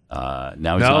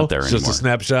 Now he's not there anymore. Just a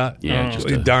snapshot? Yeah.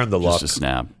 Darn the luck. Just a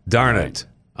snap. Darn it.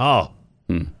 Oh.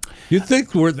 You'd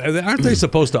think aren't they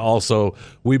supposed to also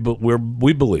we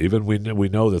believe and we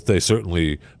know that they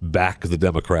certainly back the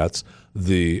Democrats,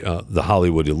 the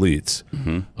Hollywood elites.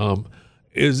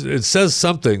 It says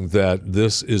something that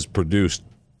this is produced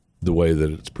the way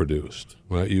that it's produced,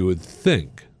 right? You would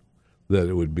think that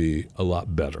it would be a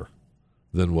lot better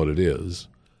than what it is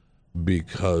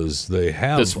because they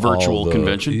have this virtual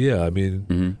convention. Yeah, I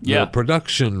mean, the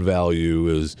production value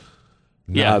is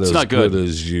not as good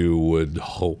as you would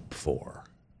hope for.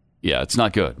 Yeah, it's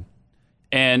not good.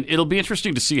 And it'll be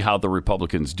interesting to see how the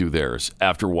Republicans do theirs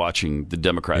after watching the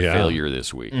Democrat failure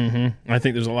this week. I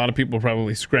think there's a lot of people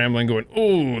probably scrambling going,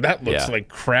 oh, that looks like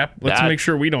crap. Let's make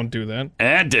sure we don't do that.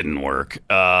 That didn't work.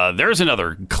 There's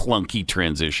another clunky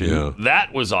transition. Yeah.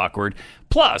 That was awkward.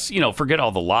 Plus, forget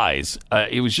all the lies.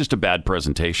 It was just a bad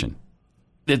presentation.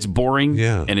 It's boring,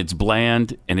 and it's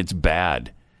bland, and it's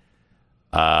bad.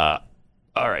 All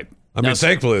right. I mean,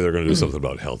 thankfully they're going to do something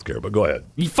about healthcare, but go ahead.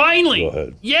 Finally. Go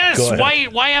ahead. Yes. Go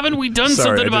ahead. Why haven't we done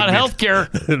something about healthcare?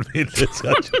 I didn't mean to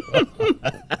touch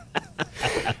you.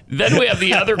 Then we have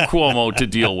the other Cuomo to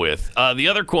deal with. The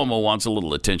other Cuomo wants a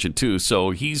little attention, too,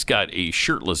 so he's got a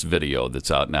shirtless video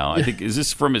that's out now. I think, is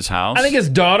this from his house? I think his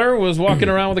daughter was walking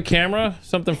around with a camera,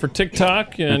 something for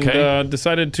TikTok, and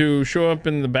decided to show up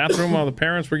in the bathroom while the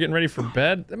parents were getting ready for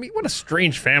bed. I mean, what a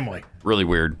strange family. Really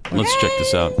weird. Let's check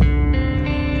this out.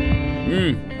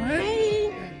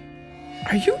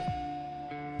 Are you?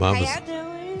 Mama's...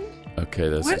 Okay,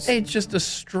 that's what just a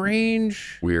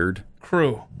strange weird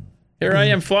crew. Here I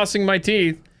am flossing my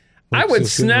teeth. I would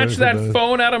snatch that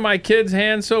phone out of my kid's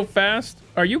hand so fast.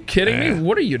 Are you kidding me?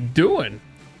 What are you doing?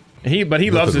 But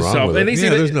he loves himself. At least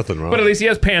there's nothing wrong. But at least he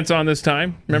has pants on this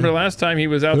time. Remember the last time he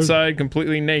was outside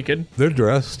completely naked? They're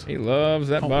dressed. He loves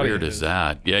that body. How weird is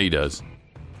that? Yeah, he does.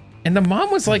 And the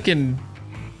mom was like in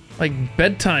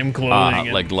bedtime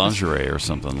clothing. Like lingerie or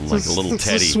something, like a little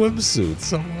teddy. It's a swimsuit.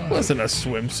 So it wasn't a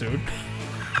swimsuit.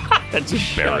 That's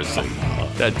embarrassing.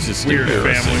 That's just weird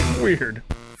embarrassing. Family. Weird.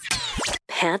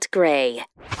 Pat Gray.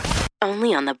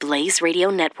 Only on the Blaze Radio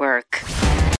Network.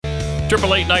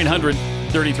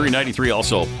 888-900-3393.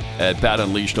 Also at Pat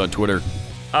Unleashed on Twitter.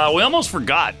 We almost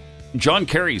forgot John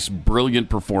Kerry's brilliant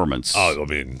performance. Oh, I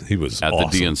mean, he was at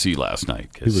awesome. the DNC last night.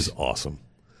 He was awesome.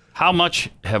 How much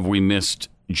have we missed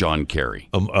John Kerry?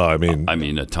 I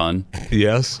mean, a ton.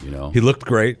 Yes. He looked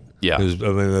great. Yeah.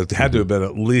 It had to have been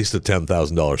at least a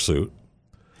 $10,000 suit.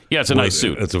 Yeah, it's a nice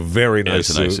suit. It's a very nice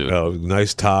suit. Nice suit.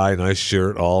 Nice tie, nice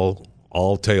shirt, all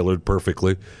tailored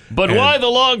perfectly. But why the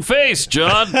long face,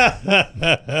 John?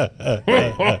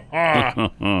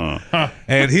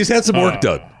 And he's had some work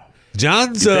done.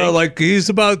 John's he's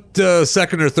about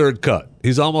second or third cut.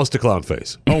 He's almost a clown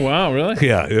face. Oh, wow, really?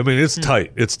 Yeah, I mean, it's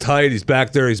tight. It's tight. He's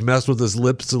back there. He's messed with his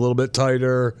lips a little bit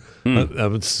tighter. I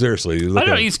mean, seriously. I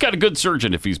know he's got a good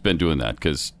surgeon if he's been doing that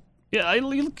because,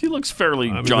 he looks fairly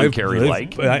John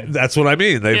Kerry-like. That's what I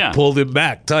mean. They've pulled him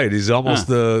back tight. He's almost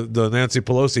the Nancy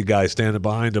Pelosi guy standing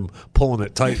behind him, pulling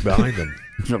it tight behind him.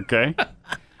 Okay.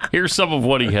 Here's some of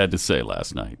what he had to say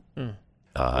last night.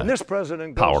 When this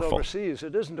president goes overseas,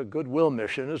 it isn't a goodwill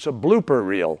mission; it's a blooper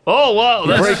reel. Oh wow,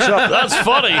 that's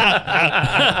funny.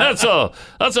 that's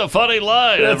a funny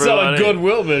line. That's not a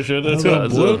goodwill mission. It's a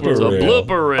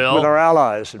blooper reel with our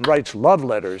allies and writes love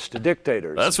letters to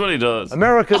dictators. That's what he does.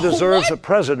 America deserves a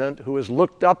president who is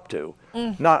looked up to,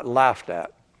 not laughed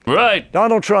at. Right.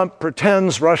 Donald Trump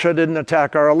pretends Russia didn't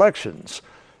attack our elections,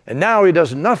 and now he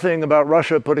does nothing about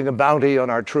Russia putting a bounty on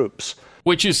our troops,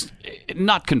 which is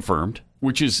not confirmed.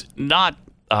 Which is not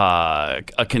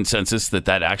a consensus that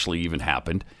actually even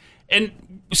happened. And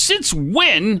since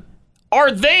when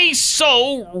are they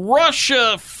so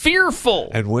Russia fearful?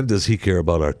 And when does he care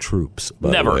about our troops?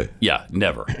 Never. Yeah,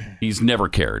 never. He's never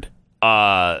cared.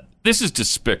 This is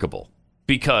despicable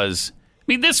because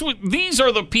these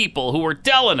are the people who are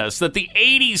telling us that the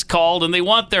 80s called and they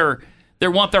want their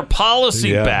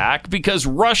policy back because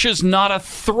Russia's not a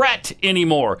threat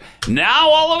anymore. Now,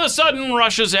 all of a sudden,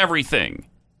 Russia's everything.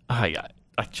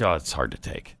 It's hard to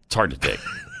take. It's hard to take.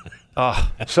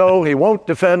 So he won't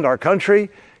defend our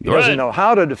country. He doesn't know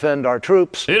how to defend our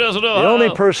troops. He doesn't know The only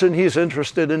person he's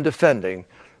interested in defending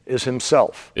is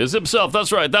himself.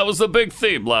 That's right. That was the big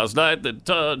theme last night, that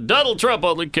Donald Trump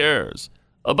only cares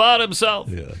about himself.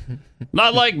 Yeah.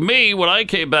 Not like me when I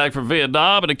came back from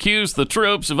Vietnam and accused the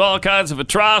troops of all kinds of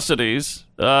atrocities.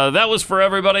 That was for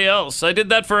everybody else. I did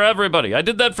that for everybody. I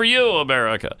did that for you,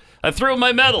 America. I threw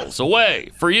my medals away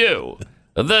for you.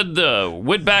 And then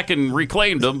went back and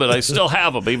reclaimed them, but I still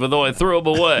have them, even though I threw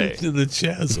them away. In the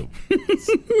chasm.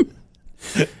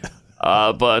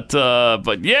 But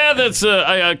yeah, that's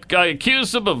I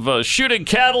accused them of shooting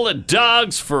cattle and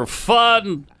dogs for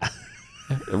fun.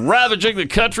 Ravaging the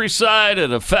countryside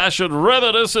in a fashion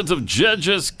reminiscent of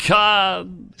Genghis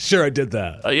Khan. Sure, I did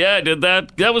that. Yeah, I did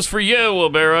that. That was for you,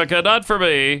 America, not for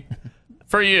me.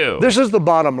 For you. This is the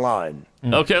bottom line.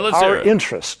 Okay, let's hear it. Our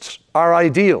interests, our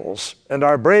ideals, and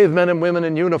our brave men and women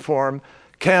in uniform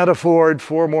can't afford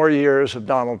 4 more years of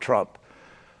Donald Trump.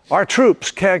 Our troops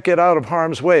can't get out of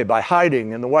harm's way by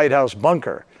hiding in the White House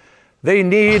bunker. They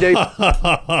need a...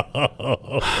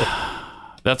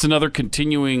 That's another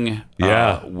continuing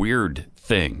weird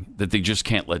thing that they just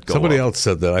can't let go Somebody of. else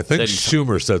said that. I think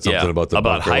Schumer said something about the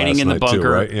bunker hiding in the bunker too,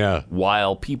 right? Yeah.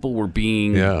 While people were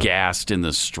being gassed in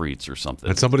the streets or something.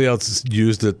 And somebody else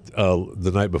used it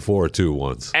the night before too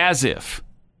once. As if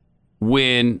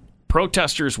when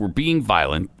protesters were being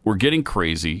violent, were getting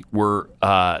crazy,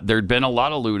 there'd been a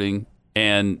lot of looting,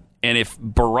 and if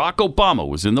Barack Obama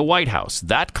was in the White House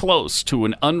that close to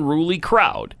an unruly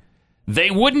crowd,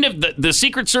 they wouldn't have, the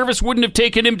Secret Service wouldn't have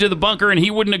taken him to the bunker and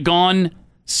he wouldn't have gone,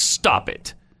 stop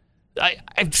it.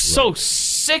 I'm so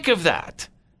sick of that.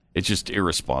 It's just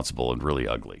irresponsible and really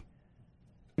ugly.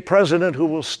 President who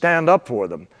will stand up for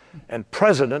them, and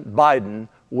President Biden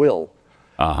will.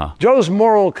 Uh-huh. Joe's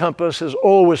moral compass has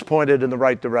always pointed in the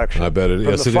right direction. I bet it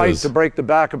is. From the fight to break the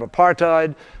back of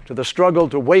apartheid to the struggle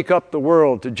to wake up the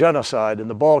world to genocide in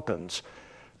the Balkans.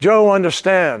 Joe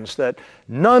understands that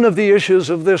none of the issues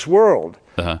of this world,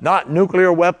 not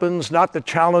nuclear weapons, not the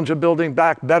challenge of building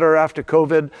back better after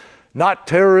COVID, not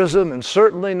terrorism, and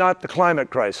certainly not the climate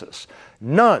crisis,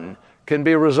 none can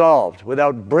be resolved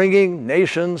without bringing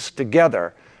nations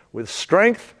together with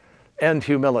strength and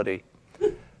humility.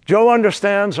 Joe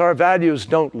understands our values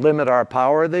don't limit our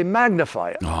power, they magnify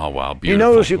it. Oh, wow, beautiful. He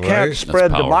knows you can't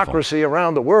spread democracy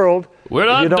around the world We're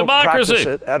not if you don't democracy.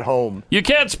 practice it at home. You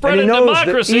can't spread a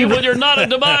democracy when you're not a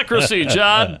democracy,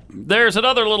 John. There's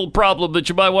another little problem that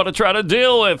you might want to try to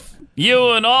deal with.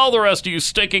 You and all the rest of you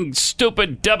stinking,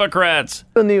 stupid Democrats.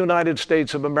 Even the United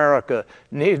States of America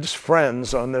needs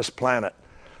friends on this planet.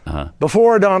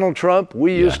 Before Donald Trump,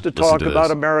 we used to talk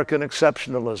about American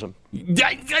exceptionalism.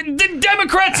 The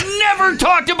Democrats never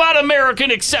talked about American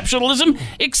exceptionalism,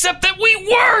 except that we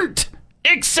weren't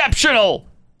exceptional.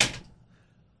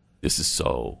 This is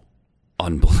so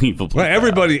unbelievable. Well,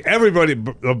 everybody,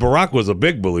 Barack was a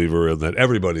big believer in that.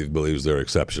 Everybody believes they're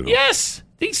exceptional. Yes,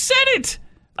 he said it.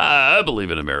 I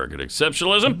believe in American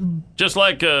exceptionalism, just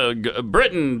like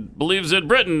Britain believes in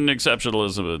Britain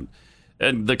exceptionalism,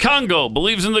 and the Congo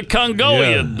believes in the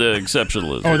Congolian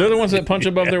exceptionalism. Oh, they're the ones that punch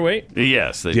above their weight?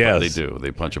 Yes, they do.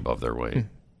 They punch above their weight.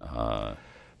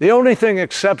 The only thing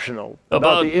exceptional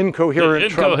about the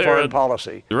incoherent Trump foreign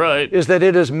policy is that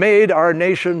it has made our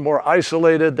nation more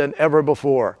isolated than ever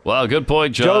before. Wow, good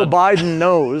point, John. Joe Biden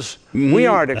knows we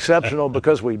aren't exceptional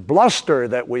because we bluster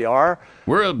that we are.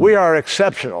 We are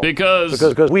exceptional because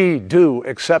we do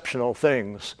exceptional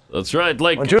things. That's right,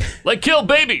 like kill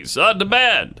babies on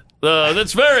demand.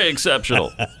 That's very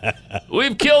exceptional.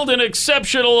 We've killed an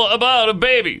exceptional amount of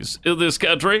babies in this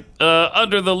country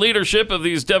under the leadership of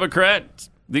these Democrats,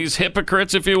 these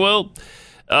hypocrites, if you will.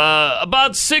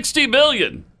 About 60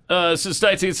 million since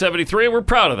 1973. We're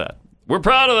proud of that. We're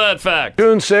proud of that fact.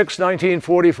 June 6,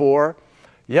 1944,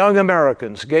 young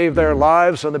Americans gave their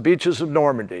lives on the beaches of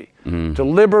Normandy to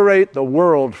liberate the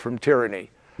world from tyranny.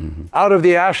 Out of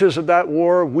the ashes of that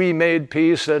war, we made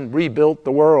peace and rebuilt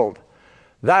the world.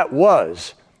 That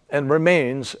was and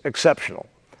remains exceptional.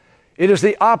 It is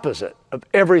the opposite of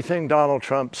everything Donald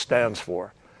Trump stands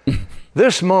for.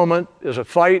 This moment is a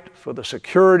fight for the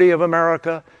security of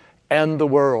America and the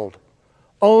world.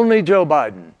 Only Joe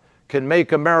Biden can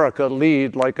make America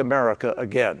lead like America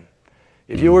again.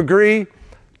 If you agree,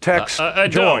 text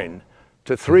JOIN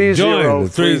to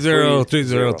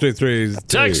 303333.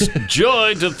 Text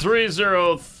JOIN to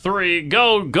 303.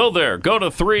 Go there. Go to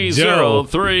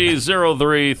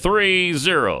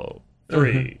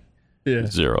 3030330. Yeah.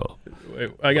 0.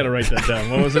 Wait, I got to write that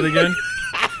down. What was it again?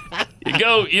 You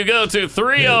go to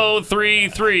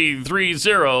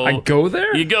 303330. I go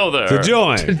there? You go there. To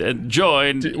join. And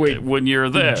join when you're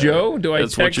there. Joe? Do I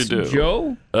That's text what you do.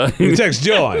 Joe? You text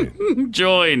join.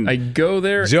 Join. I go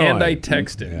there and I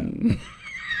text it. Yeah.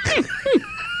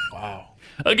 Wow.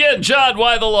 Again, John,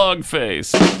 why the long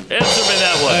face? Answer me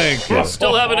that one. Thank you.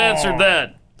 Still haven't answered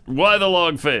that. Why the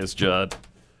long face, John?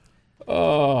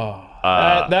 Oh.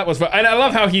 That was fun. And I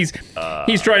love how he's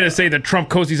trying to say that Trump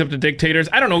cozies up to dictators.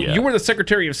 I don't know. Yeah. You were the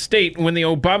Secretary of State when the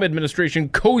Obama administration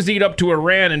cozied up to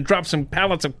Iran and dropped some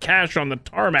pallets of cash on the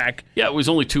tarmac. Yeah, it was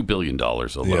only $2 billion.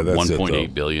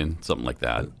 $1.8 billion, something like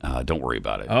that. Don't worry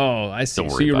about it. Oh, I see.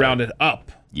 So you rounded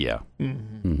up. Yeah.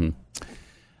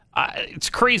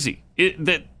 It's crazy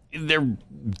that they're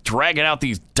dragging out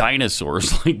these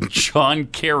dinosaurs like John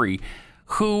Kerry,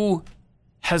 who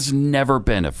has never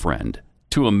been a friend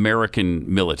to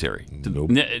American military.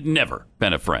 Nope. Never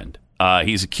been a friend.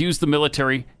 He's accused the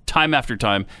military time after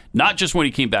time, not just when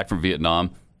he came back from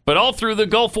Vietnam, but all through the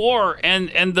Gulf War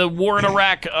and the war in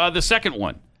Iraq, the second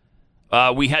one.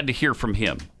 We had to hear from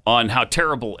him on how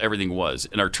terrible everything was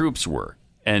and our troops were.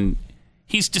 And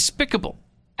he's despicable,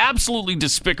 absolutely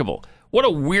despicable. What a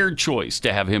weird choice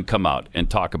to have him come out and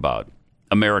talk about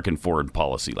American foreign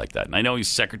policy like that. And I know he's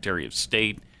Secretary of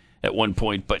State at one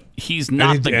point, but he's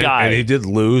not the guy. And he did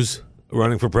lose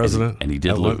running for president. And he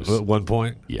did lose. At one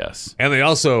point. Yes. And they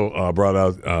also brought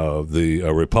out the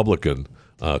Republican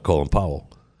Colin Powell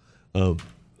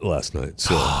last night.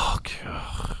 So. Oh,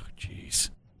 God. Jeez.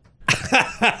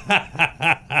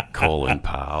 Colin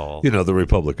Powell. You know, the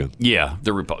Republican. Yeah,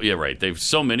 yeah, right. They've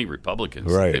so many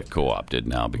Republicans they've co-opted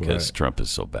now because Trump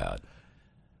is so bad.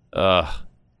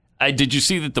 Did you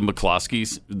see that the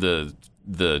McCloskeys, the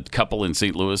the couple in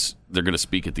St. Louis, they're going to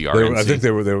speak at the RNC. I think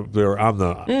they were on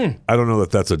the. I don't know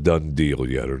that that's a done deal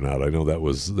yet or not. I know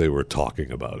they were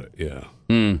talking about it. Yeah.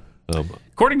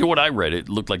 According to what I read, it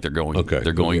looked like they're going. Okay,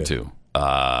 they're going to.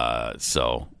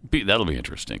 So that'll be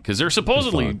interesting because they're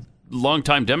supposedly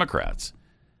longtime Democrats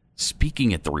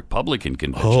speaking at the Republican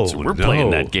convention. So we're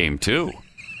playing that game too.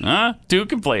 Huh? Two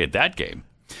can play at that game.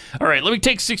 All right, let me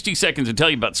take 60 seconds and tell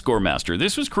you about ScoreMaster.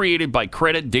 This was created by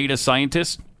credit data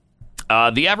scientists.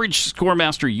 The average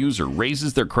ScoreMaster user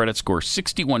raises their credit score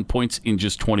 61 points in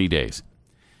just 20 days.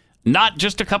 Not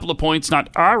just a couple of points, not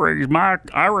I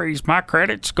raised my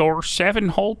credit score 7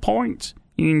 whole points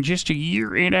in just a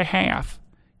year and a half.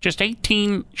 Just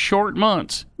 18 short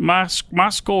months. My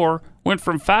score went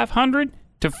from 500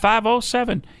 to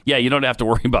 507. Yeah, you don't have to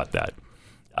worry about that.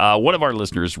 One of our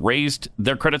listeners raised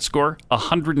their credit score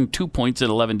 102 points in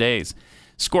 11 days.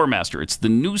 ScoreMaster, it's the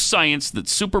new science that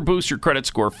super boosts your credit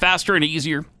score faster and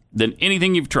easier than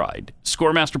anything you've tried.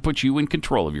 ScoreMaster puts you in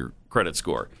control of your credit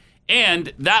score.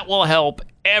 And that will help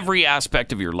every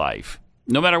aspect of your life.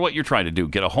 No matter what you're trying to do,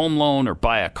 get a home loan or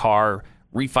buy a car,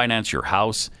 refinance your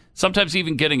house. Sometimes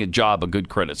even getting a job, a good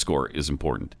credit score is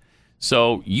important.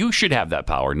 So you should have that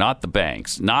power, not the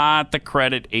banks, not the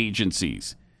credit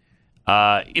agencies.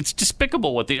 It's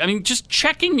despicable just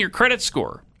checking your credit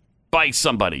score by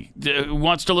somebody who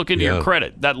wants to look into your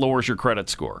credit, that lowers your credit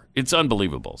score. It's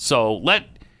unbelievable. So let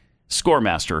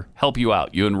ScoreMaster help you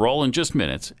out. You enroll in just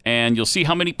minutes, and you'll see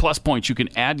how many plus points you can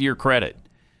add to your credit.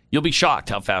 You'll be shocked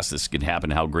how fast this can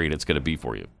happen, how great it's going to be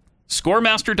for you.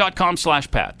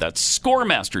 ScoreMaster.com/Pat. That's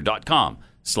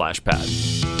ScoreMaster.com/Pat.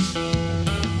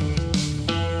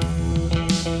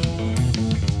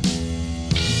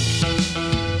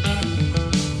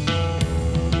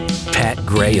 Pat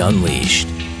Gray Unleashed.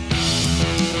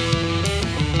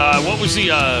 What was the...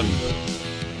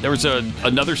 there was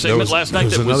another segment last night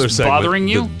that was bothering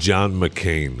you? The John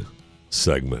McCain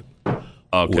segment.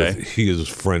 Okay. With his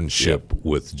friendship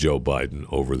with Joe Biden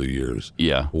over the years.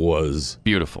 Yeah. Was...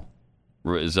 beautiful.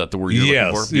 Is that the word you're looking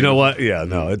for? Beautiful. You know what? Yeah,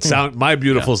 no. My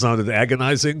beautiful sounded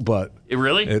agonizing, but... It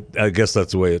really? I guess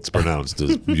that's the way it's pronounced,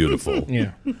 is beautiful.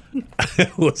 Yeah.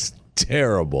 It was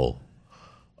terrible.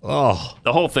 Oh.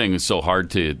 The whole thing is so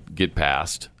hard to get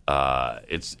past.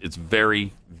 It's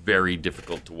very, very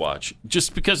difficult to watch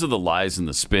just because of the lies and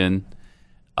the spin.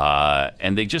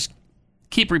 And they just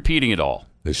keep repeating it all.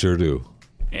 They sure do.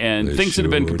 And things that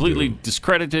have been completely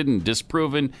discredited and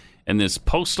disproven. And this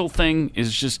postal thing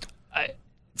is just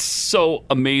so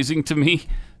amazing to me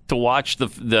to watch the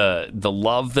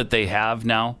love that they have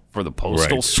now for the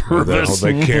postal service.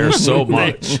 They care so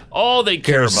much. They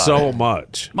care about so it.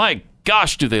 much. My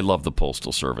gosh, do they love the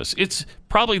Postal Service. It's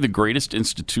probably the greatest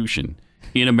institution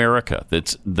in America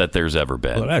that there's ever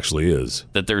been. Well, it actually is.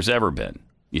 That there's ever been.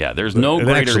 Yeah, there's no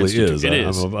greater institution. It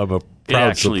is. I'm a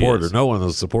proud supporter. No one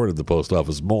has supported the post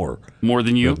office more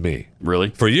than you? Than me. Really?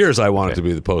 For years, I wanted to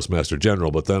be the Postmaster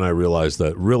General, but then I realized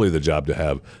that really the job to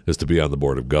have is to be on the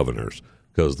Board of Governors,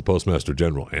 because the Postmaster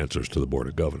General answers to the Board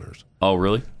of Governors. Oh,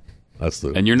 really?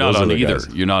 And you're not on either.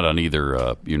 You're not on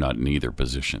either. You're not in either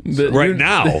position. Right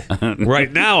now, I'm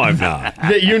not.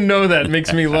 That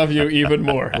makes me love you even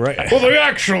more. Right. Well,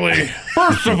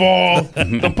 first of all,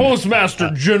 the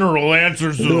Postmaster General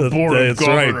answers to the Board of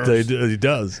Governors. That's right. He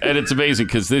does. And it's amazing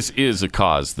because this is a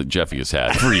cause that Jeffy has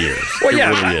had for years. Well, it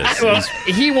really is. Well,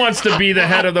 he wants to be the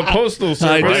head of the Postal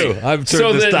Service. I do. I've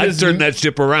turned that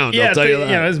ship around. Yeah, I'll tell you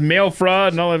that. His mail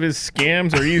fraud and all of his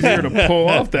scams are easier to pull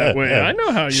off that way. I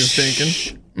know how you're thinking.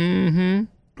 Mm-hmm.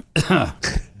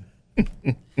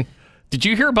 Did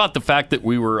you hear about the fact that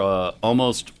we were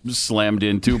almost slammed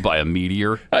into by a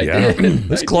meteor? I did.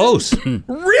 It's close.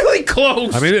 Really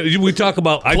close. I mean, we talk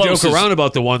about... I joke around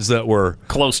about the ones that were...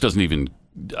 Close doesn't even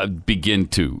begin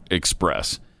to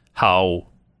express how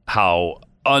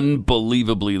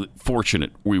unbelievably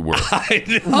fortunate we were. I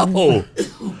know.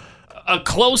 A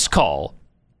close call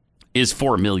is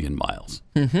 4 million miles.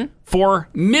 Mm-hmm. 4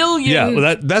 million. Yeah,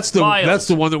 well, that's the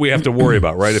one that we have to worry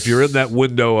about, right? If you're in that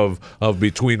window of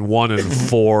between 1 and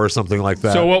 4 or something like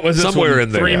that. So what was this somewhere one?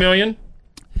 In there? 3 million?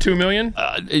 2 million?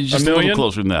 It's just a little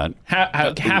closer than that.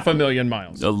 Half a million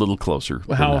miles. A little closer.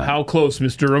 How close,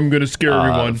 mister? I'm going to scare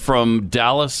everyone. From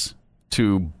Dallas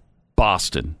to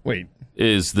Boston. Wait.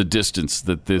 Is the distance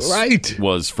that this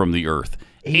was from the Earth.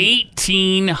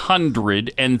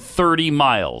 1,830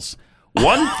 miles.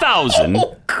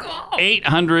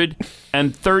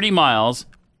 1,830 miles.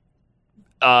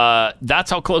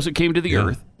 That's how close it came to the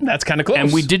Earth. That's kind of close.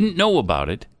 And we didn't know about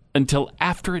it until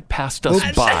after it passed us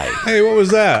by. Hey, what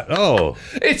was that? Oh.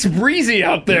 It's breezy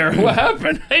out there. What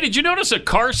happened? Hey, did you notice a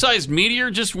car-sized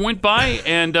meteor just went by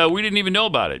and we didn't even know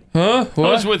about it? Huh? What?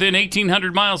 I was within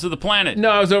 1,800 miles of the planet.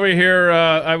 No, I was over here.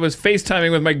 I was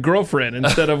FaceTiming with my girlfriend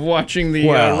instead of watching the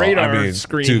radar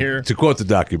screen here. To quote the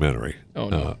documentary,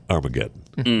 no. Armageddon.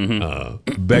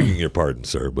 Mm-hmm. Begging your pardon,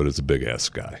 sir, but it's a big-ass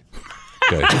sky.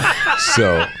 Okay.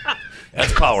 So...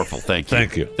 That's powerful. Thank you.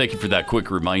 Thank you. Thank you for that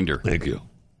quick reminder. Thank you.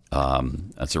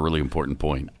 That's a really important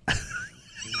point.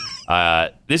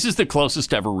 This is the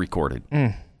closest ever recorded.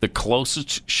 The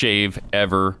closest shave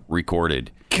ever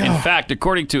recorded. God. In fact,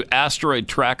 according to asteroid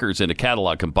trackers in a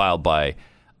catalog compiled by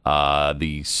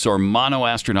the Sormano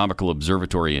Astronomical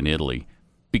Observatory in Italy,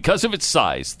 because of its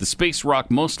size, the space rock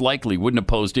most likely wouldn't have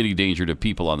posed any danger to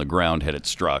people on the ground had it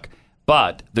struck.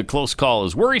 But the close call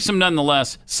is worrisome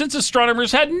nonetheless, since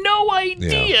astronomers had no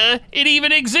idea it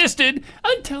even existed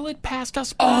until it passed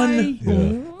us by.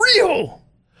 Unreal.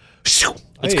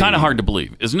 It's kind of hard to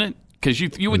believe, isn't it? Because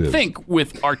you would think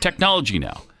with our technology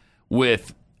now,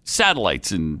 with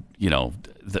satellites and,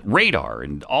 the radar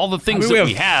and all the things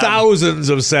we have thousands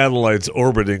of satellites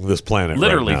orbiting this planet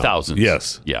literally right now. Thousands.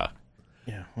 Yes. Yeah.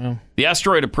 Well. The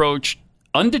asteroid approached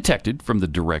undetected from the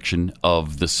direction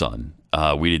of the sun.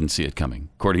 We didn't see it coming,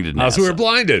 according to NASA. So we were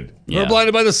blinded. We were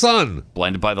blinded by the sun.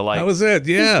 Blinded by the light. That was it,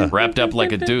 yeah. Wrapped up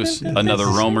like a deuce. Another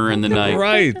roamer in the night.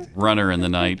 Right. Runner in the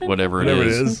night, whatever it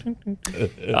is.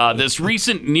 This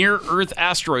recent near-Earth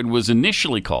asteroid was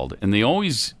initially called, and they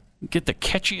always get the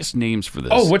catchiest names for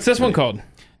this. Oh, what's this one called?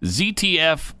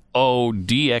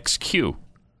 ZTF-ODXQ.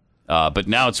 But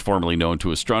now it's formally known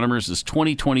to astronomers as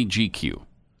 2020 GQ.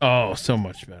 Oh, so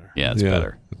much better. Yeah, it's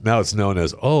better. Now it's known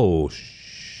as,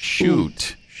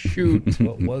 Shoot.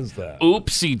 What was that?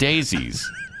 Oopsie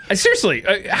daisies. Seriously,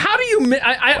 how do you...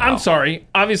 I'm sorry.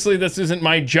 Obviously, this isn't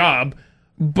my job,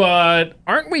 but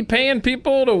aren't we paying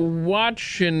people to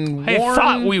watch and warn? I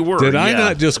thought we were. Did I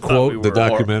not just quote the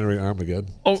documentary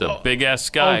Armageddon? It's a big-ass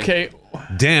sky. Okay.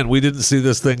 Dan, we didn't see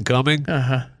this thing coming?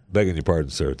 Uh-huh. Begging your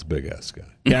pardon, sir. It's a big-ass sky.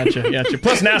 Gotcha.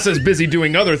 Plus, NASA's busy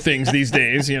doing other things these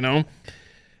days, like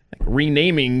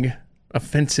renaming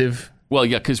offensive... Well,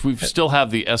 yeah, because we still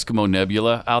have the Eskimo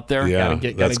Nebula out there. Yeah,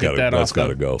 that's got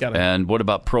to go. And what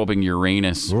about probing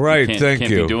Uranus? Right, can't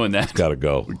you. Be doing that. Got to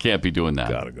go. We can't be doing that.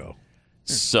 Got to go.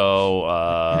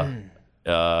 So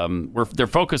they're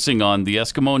focusing on the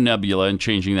Eskimo Nebula and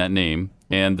changing that name,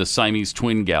 and the Siamese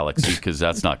Twin Galaxy, because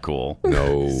that's not cool.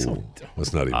 No,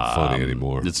 that's not even funny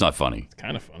anymore. It's not funny. It's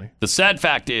kind of funny. The sad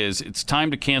fact is, it's time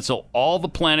to cancel all the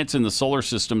planets in the solar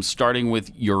system, starting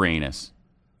with Uranus.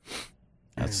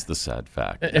 That's the sad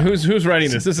fact. Who's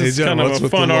writing this? This is kind of a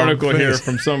fun article here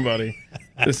from somebody.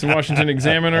 This is Washington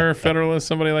Examiner, Federalist,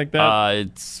 somebody like that?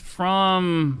 It's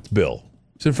from... Bill.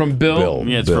 Is it from Bill?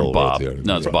 Yeah, it's from Bob.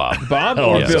 No, it's Bob. Bob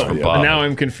or Bill? It's from Bob. Now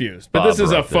I'm confused. But this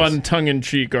is a fun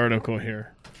tongue-in-cheek article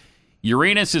here.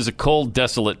 Uranus is a cold,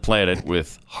 desolate planet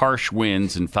with harsh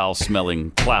winds and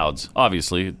foul-smelling clouds.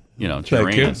 Obviously, it's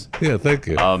Uranus. Yeah, thank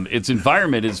you. Its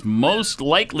environment is most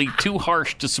likely too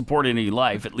harsh to support any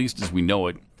life, at least as we know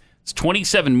it. Its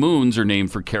 27 moons are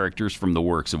named for characters from the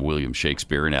works of William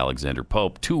Shakespeare and Alexander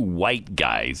Pope, two white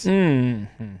guys.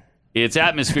 Mm-hmm. Its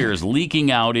atmosphere is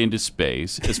leaking out into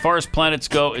space. As far as planets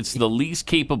go, it's the least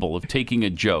capable of taking a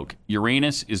joke.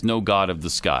 Uranus is no god of the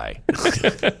sky.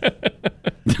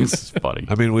 This is funny.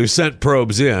 I mean, we've sent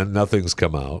probes in. Nothing's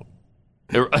come out.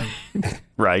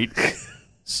 Right.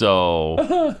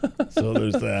 So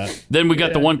there's that. Then we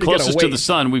got the one closest to the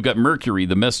sun. We've got Mercury,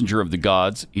 the messenger of the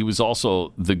gods. He was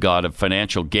also the god of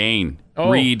financial gain.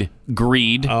 Read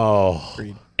greed.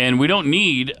 Greed. And we don't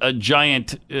need a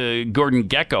giant Gordon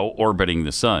Gekko orbiting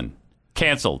the sun.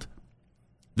 Canceled.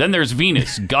 Then there's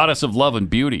Venus, goddess of love and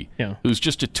beauty, who's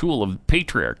just a tool of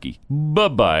patriarchy.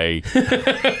 Bye-bye.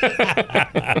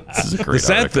 This is a great The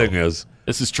sad article. thing is...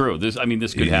 This is true. This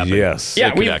could happen. Yes.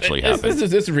 It could actually happen.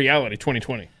 This is reality,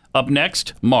 2020. Up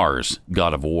next, Mars,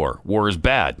 god of war. War is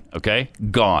bad, okay?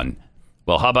 Gone.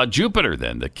 Well, how about Jupiter,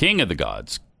 then, the king of the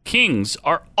gods? Kings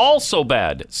are also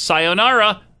bad.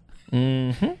 Sayonara.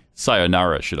 Mm-hmm.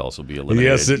 Sayonara should also be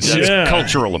eliminated. Yes, it should. That's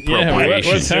cultural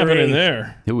appropriation. What's happening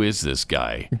there? Who is this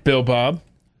guy? Bill Bob.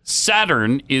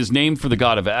 Saturn is named for the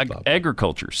god of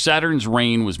agriculture. Saturn's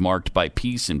reign was marked by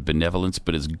peace and benevolence,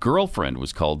 but his girlfriend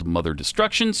was called Mother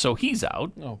Destruction, so he's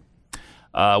out.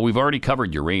 We've already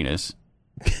covered Uranus.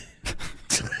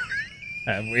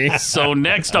 Have we? So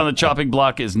next on the chopping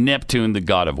block is Neptune, the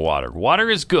god of water. Water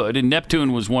is good, and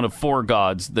Neptune was one of 4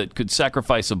 gods that could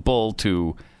sacrifice a bull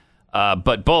to...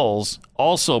 but bulls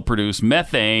also produce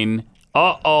methane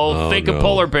Think of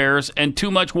polar bears, and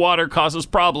too much water causes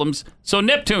problems, so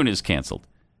Neptune is canceled.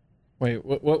 Wait,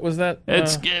 what was that?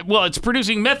 It's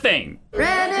producing methane.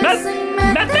 Methane!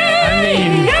 I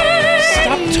mean,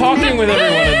 stop talking with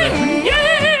everyone in there.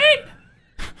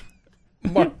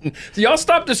 Martin. So y'all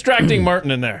stop distracting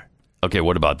Martin in there. Okay,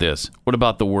 what about this? What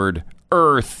about the word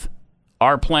Earth?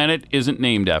 Our planet isn't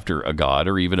named after a god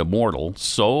or even a mortal,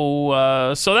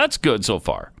 so that's good so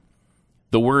far.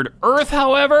 The word Earth,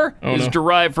 however, is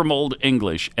derived from Old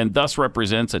English and thus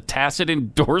represents a tacit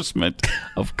endorsement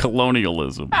of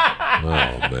colonialism. Oh,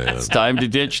 man. It's time to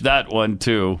ditch that one,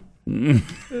 too.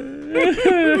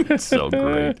 So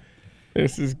great.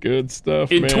 This is good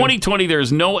stuff, In 2020,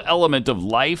 there's no element of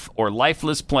life or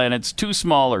lifeless planets too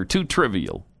small or too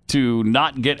trivial to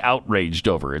not get outraged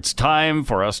over. It's time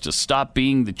for us to stop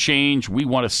being the change we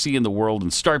want to see in the world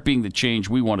and start being the change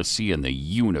we want to see in the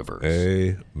universe.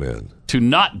 Amen. To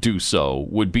not do so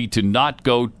would be to not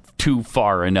go too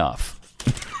far enough.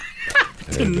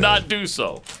 To not do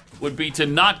so would be to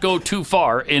not go too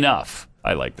far enough.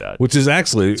 I like that. Which is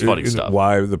actually funny stuff.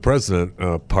 Why the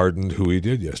president pardoned who he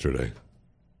did yesterday.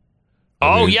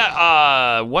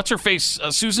 What's her face?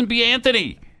 Susan B.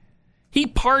 Anthony. He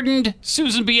pardoned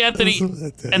Susan B. Anthony,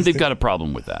 and they've got a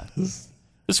problem with that.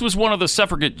 This was one of the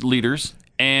suffragette leaders,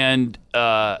 and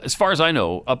as far as I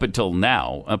know, up until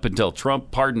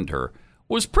Trump pardoned her,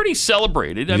 was pretty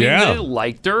celebrated. I mean, they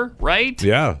liked her, right?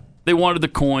 Yeah. They wanted the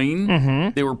coin. Mm-hmm.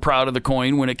 They were proud of the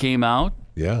coin when it came out.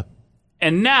 Yeah.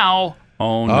 And now,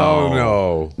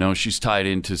 no, she's tied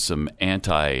into some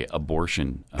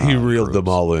anti-abortion. He reeled groups. them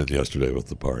all in yesterday with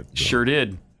the pardon. Sure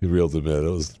did. He reeled them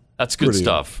in. That's good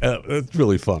stuff. It's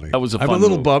really funny. That was I'm a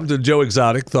little bummed that Joe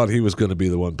Exotic thought he was going to be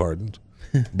the one pardoned,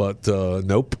 but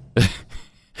nope.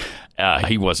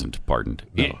 He wasn't pardoned.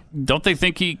 No. Don't they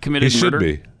think he committed murder?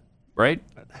 He should be. Right?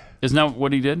 Isn't that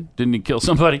what he did? Didn't he kill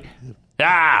somebody?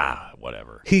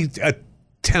 Whatever. He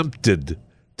attempted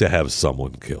to have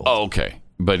someone killed. Oh, okay.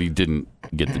 But he didn't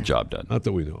get the job done. Not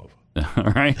that we know of.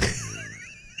 All right.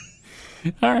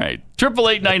 All right.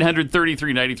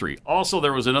 888-900-3393. Also,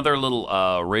 there was another little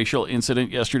racial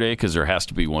incident yesterday, because there has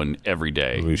to be one every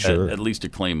day. Sure? At least a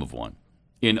claim of one.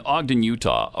 In Ogden,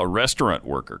 Utah, a restaurant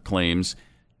worker claims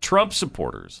Trump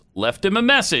supporters left him a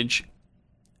message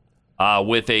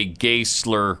with a gay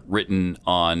slur written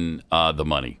on the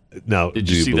money. Now, did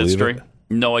you see that story? It?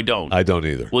 No, I don't. I don't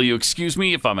either. Will you excuse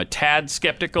me if I'm a tad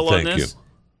skeptical on this?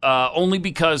 Only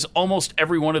because almost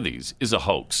every one of these is a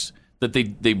hoax. That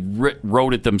they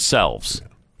wrote it themselves.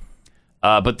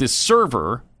 But this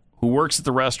server who works at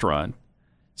the restaurant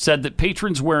said that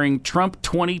patrons wearing Trump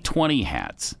 2020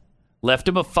 hats left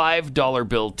him a $5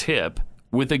 bill tip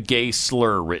with a gay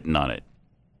slur written on it.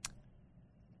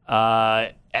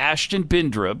 Ashton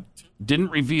Bindrup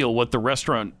didn't reveal what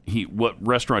restaurant he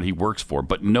works for,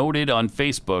 but noted on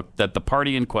Facebook that the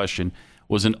party in question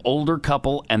was an older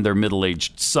couple and their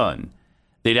middle-aged son.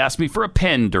 They'd asked me for a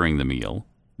pen during the meal.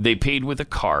 They paid with a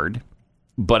card,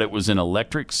 but it was an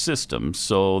electric system,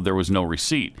 so there was no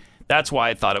receipt. That's why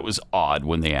I thought it was odd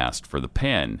when they asked for the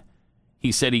pen.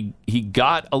 He said he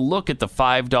got a look at the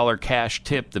 $5 cash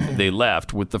tip that they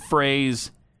left with the phrase,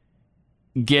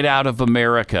 "Get out of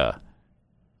America,"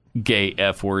 gay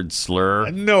F-word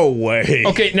slur. No way.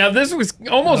 Okay, now this was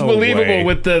almost believable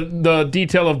with the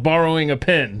detail of borrowing a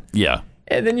pen. Yeah.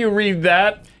 And then you read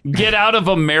that. "Get out of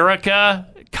America."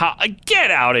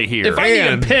 Get out of here. If I need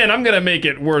a pen, I'm going to make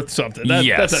it worth something.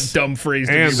 That's a dumb phrase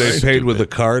to And they paid with a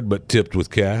card but tipped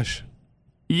with cash?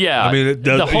 Yeah. I mean, it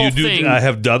does, the whole thing I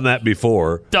have done that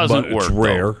before. Doesn't but work. It's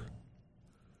rare. Though.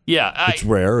 Yeah. It's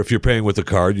rare. If you're paying with a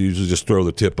card, you usually just throw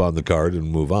the tip on the card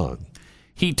and move on.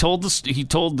 He told the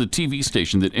TV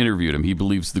station that interviewed him he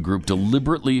believes the group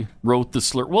deliberately wrote the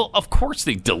slur. Well, of course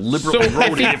they deliberately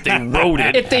wrote it if they wrote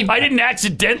it. I didn't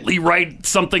accidentally write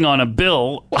something on a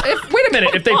bill. Wait a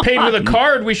minute. If they paid with a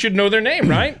card, we should know their name,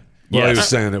 right? Well, he was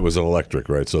saying it was an electric,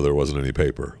 right? So there wasn't any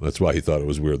paper. That's why he thought it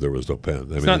was weird there was no pen.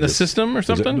 It's not in the system or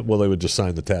something? Well, they would just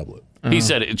sign the tablet. He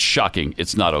said it's shocking.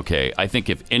 It's not okay. I think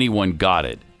if anyone got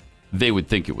it, they would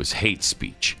think it was hate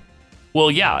speech. Well,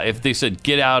 yeah, if they said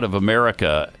 "Get out of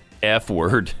America,"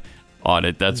 F-word on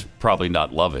it, that's probably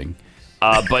not loving.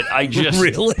 But I just...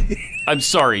 Really? I'm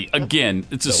sorry. Again,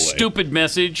 it's a stupid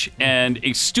message and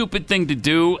a stupid thing to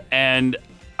do, and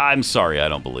I'm sorry, I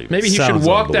don't believe it. Maybe he should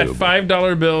walk that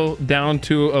 $5 bill down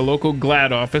to a local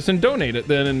GLAAD office and donate it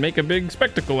then and make a big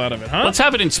spectacle out of it, huh? Let's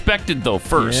have it inspected, though,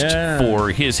 first for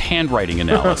his handwriting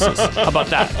analysis. How about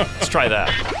that? Let's try that.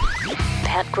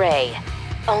 Pat Gray,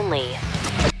 only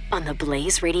on the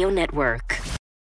Blaze Radio Network.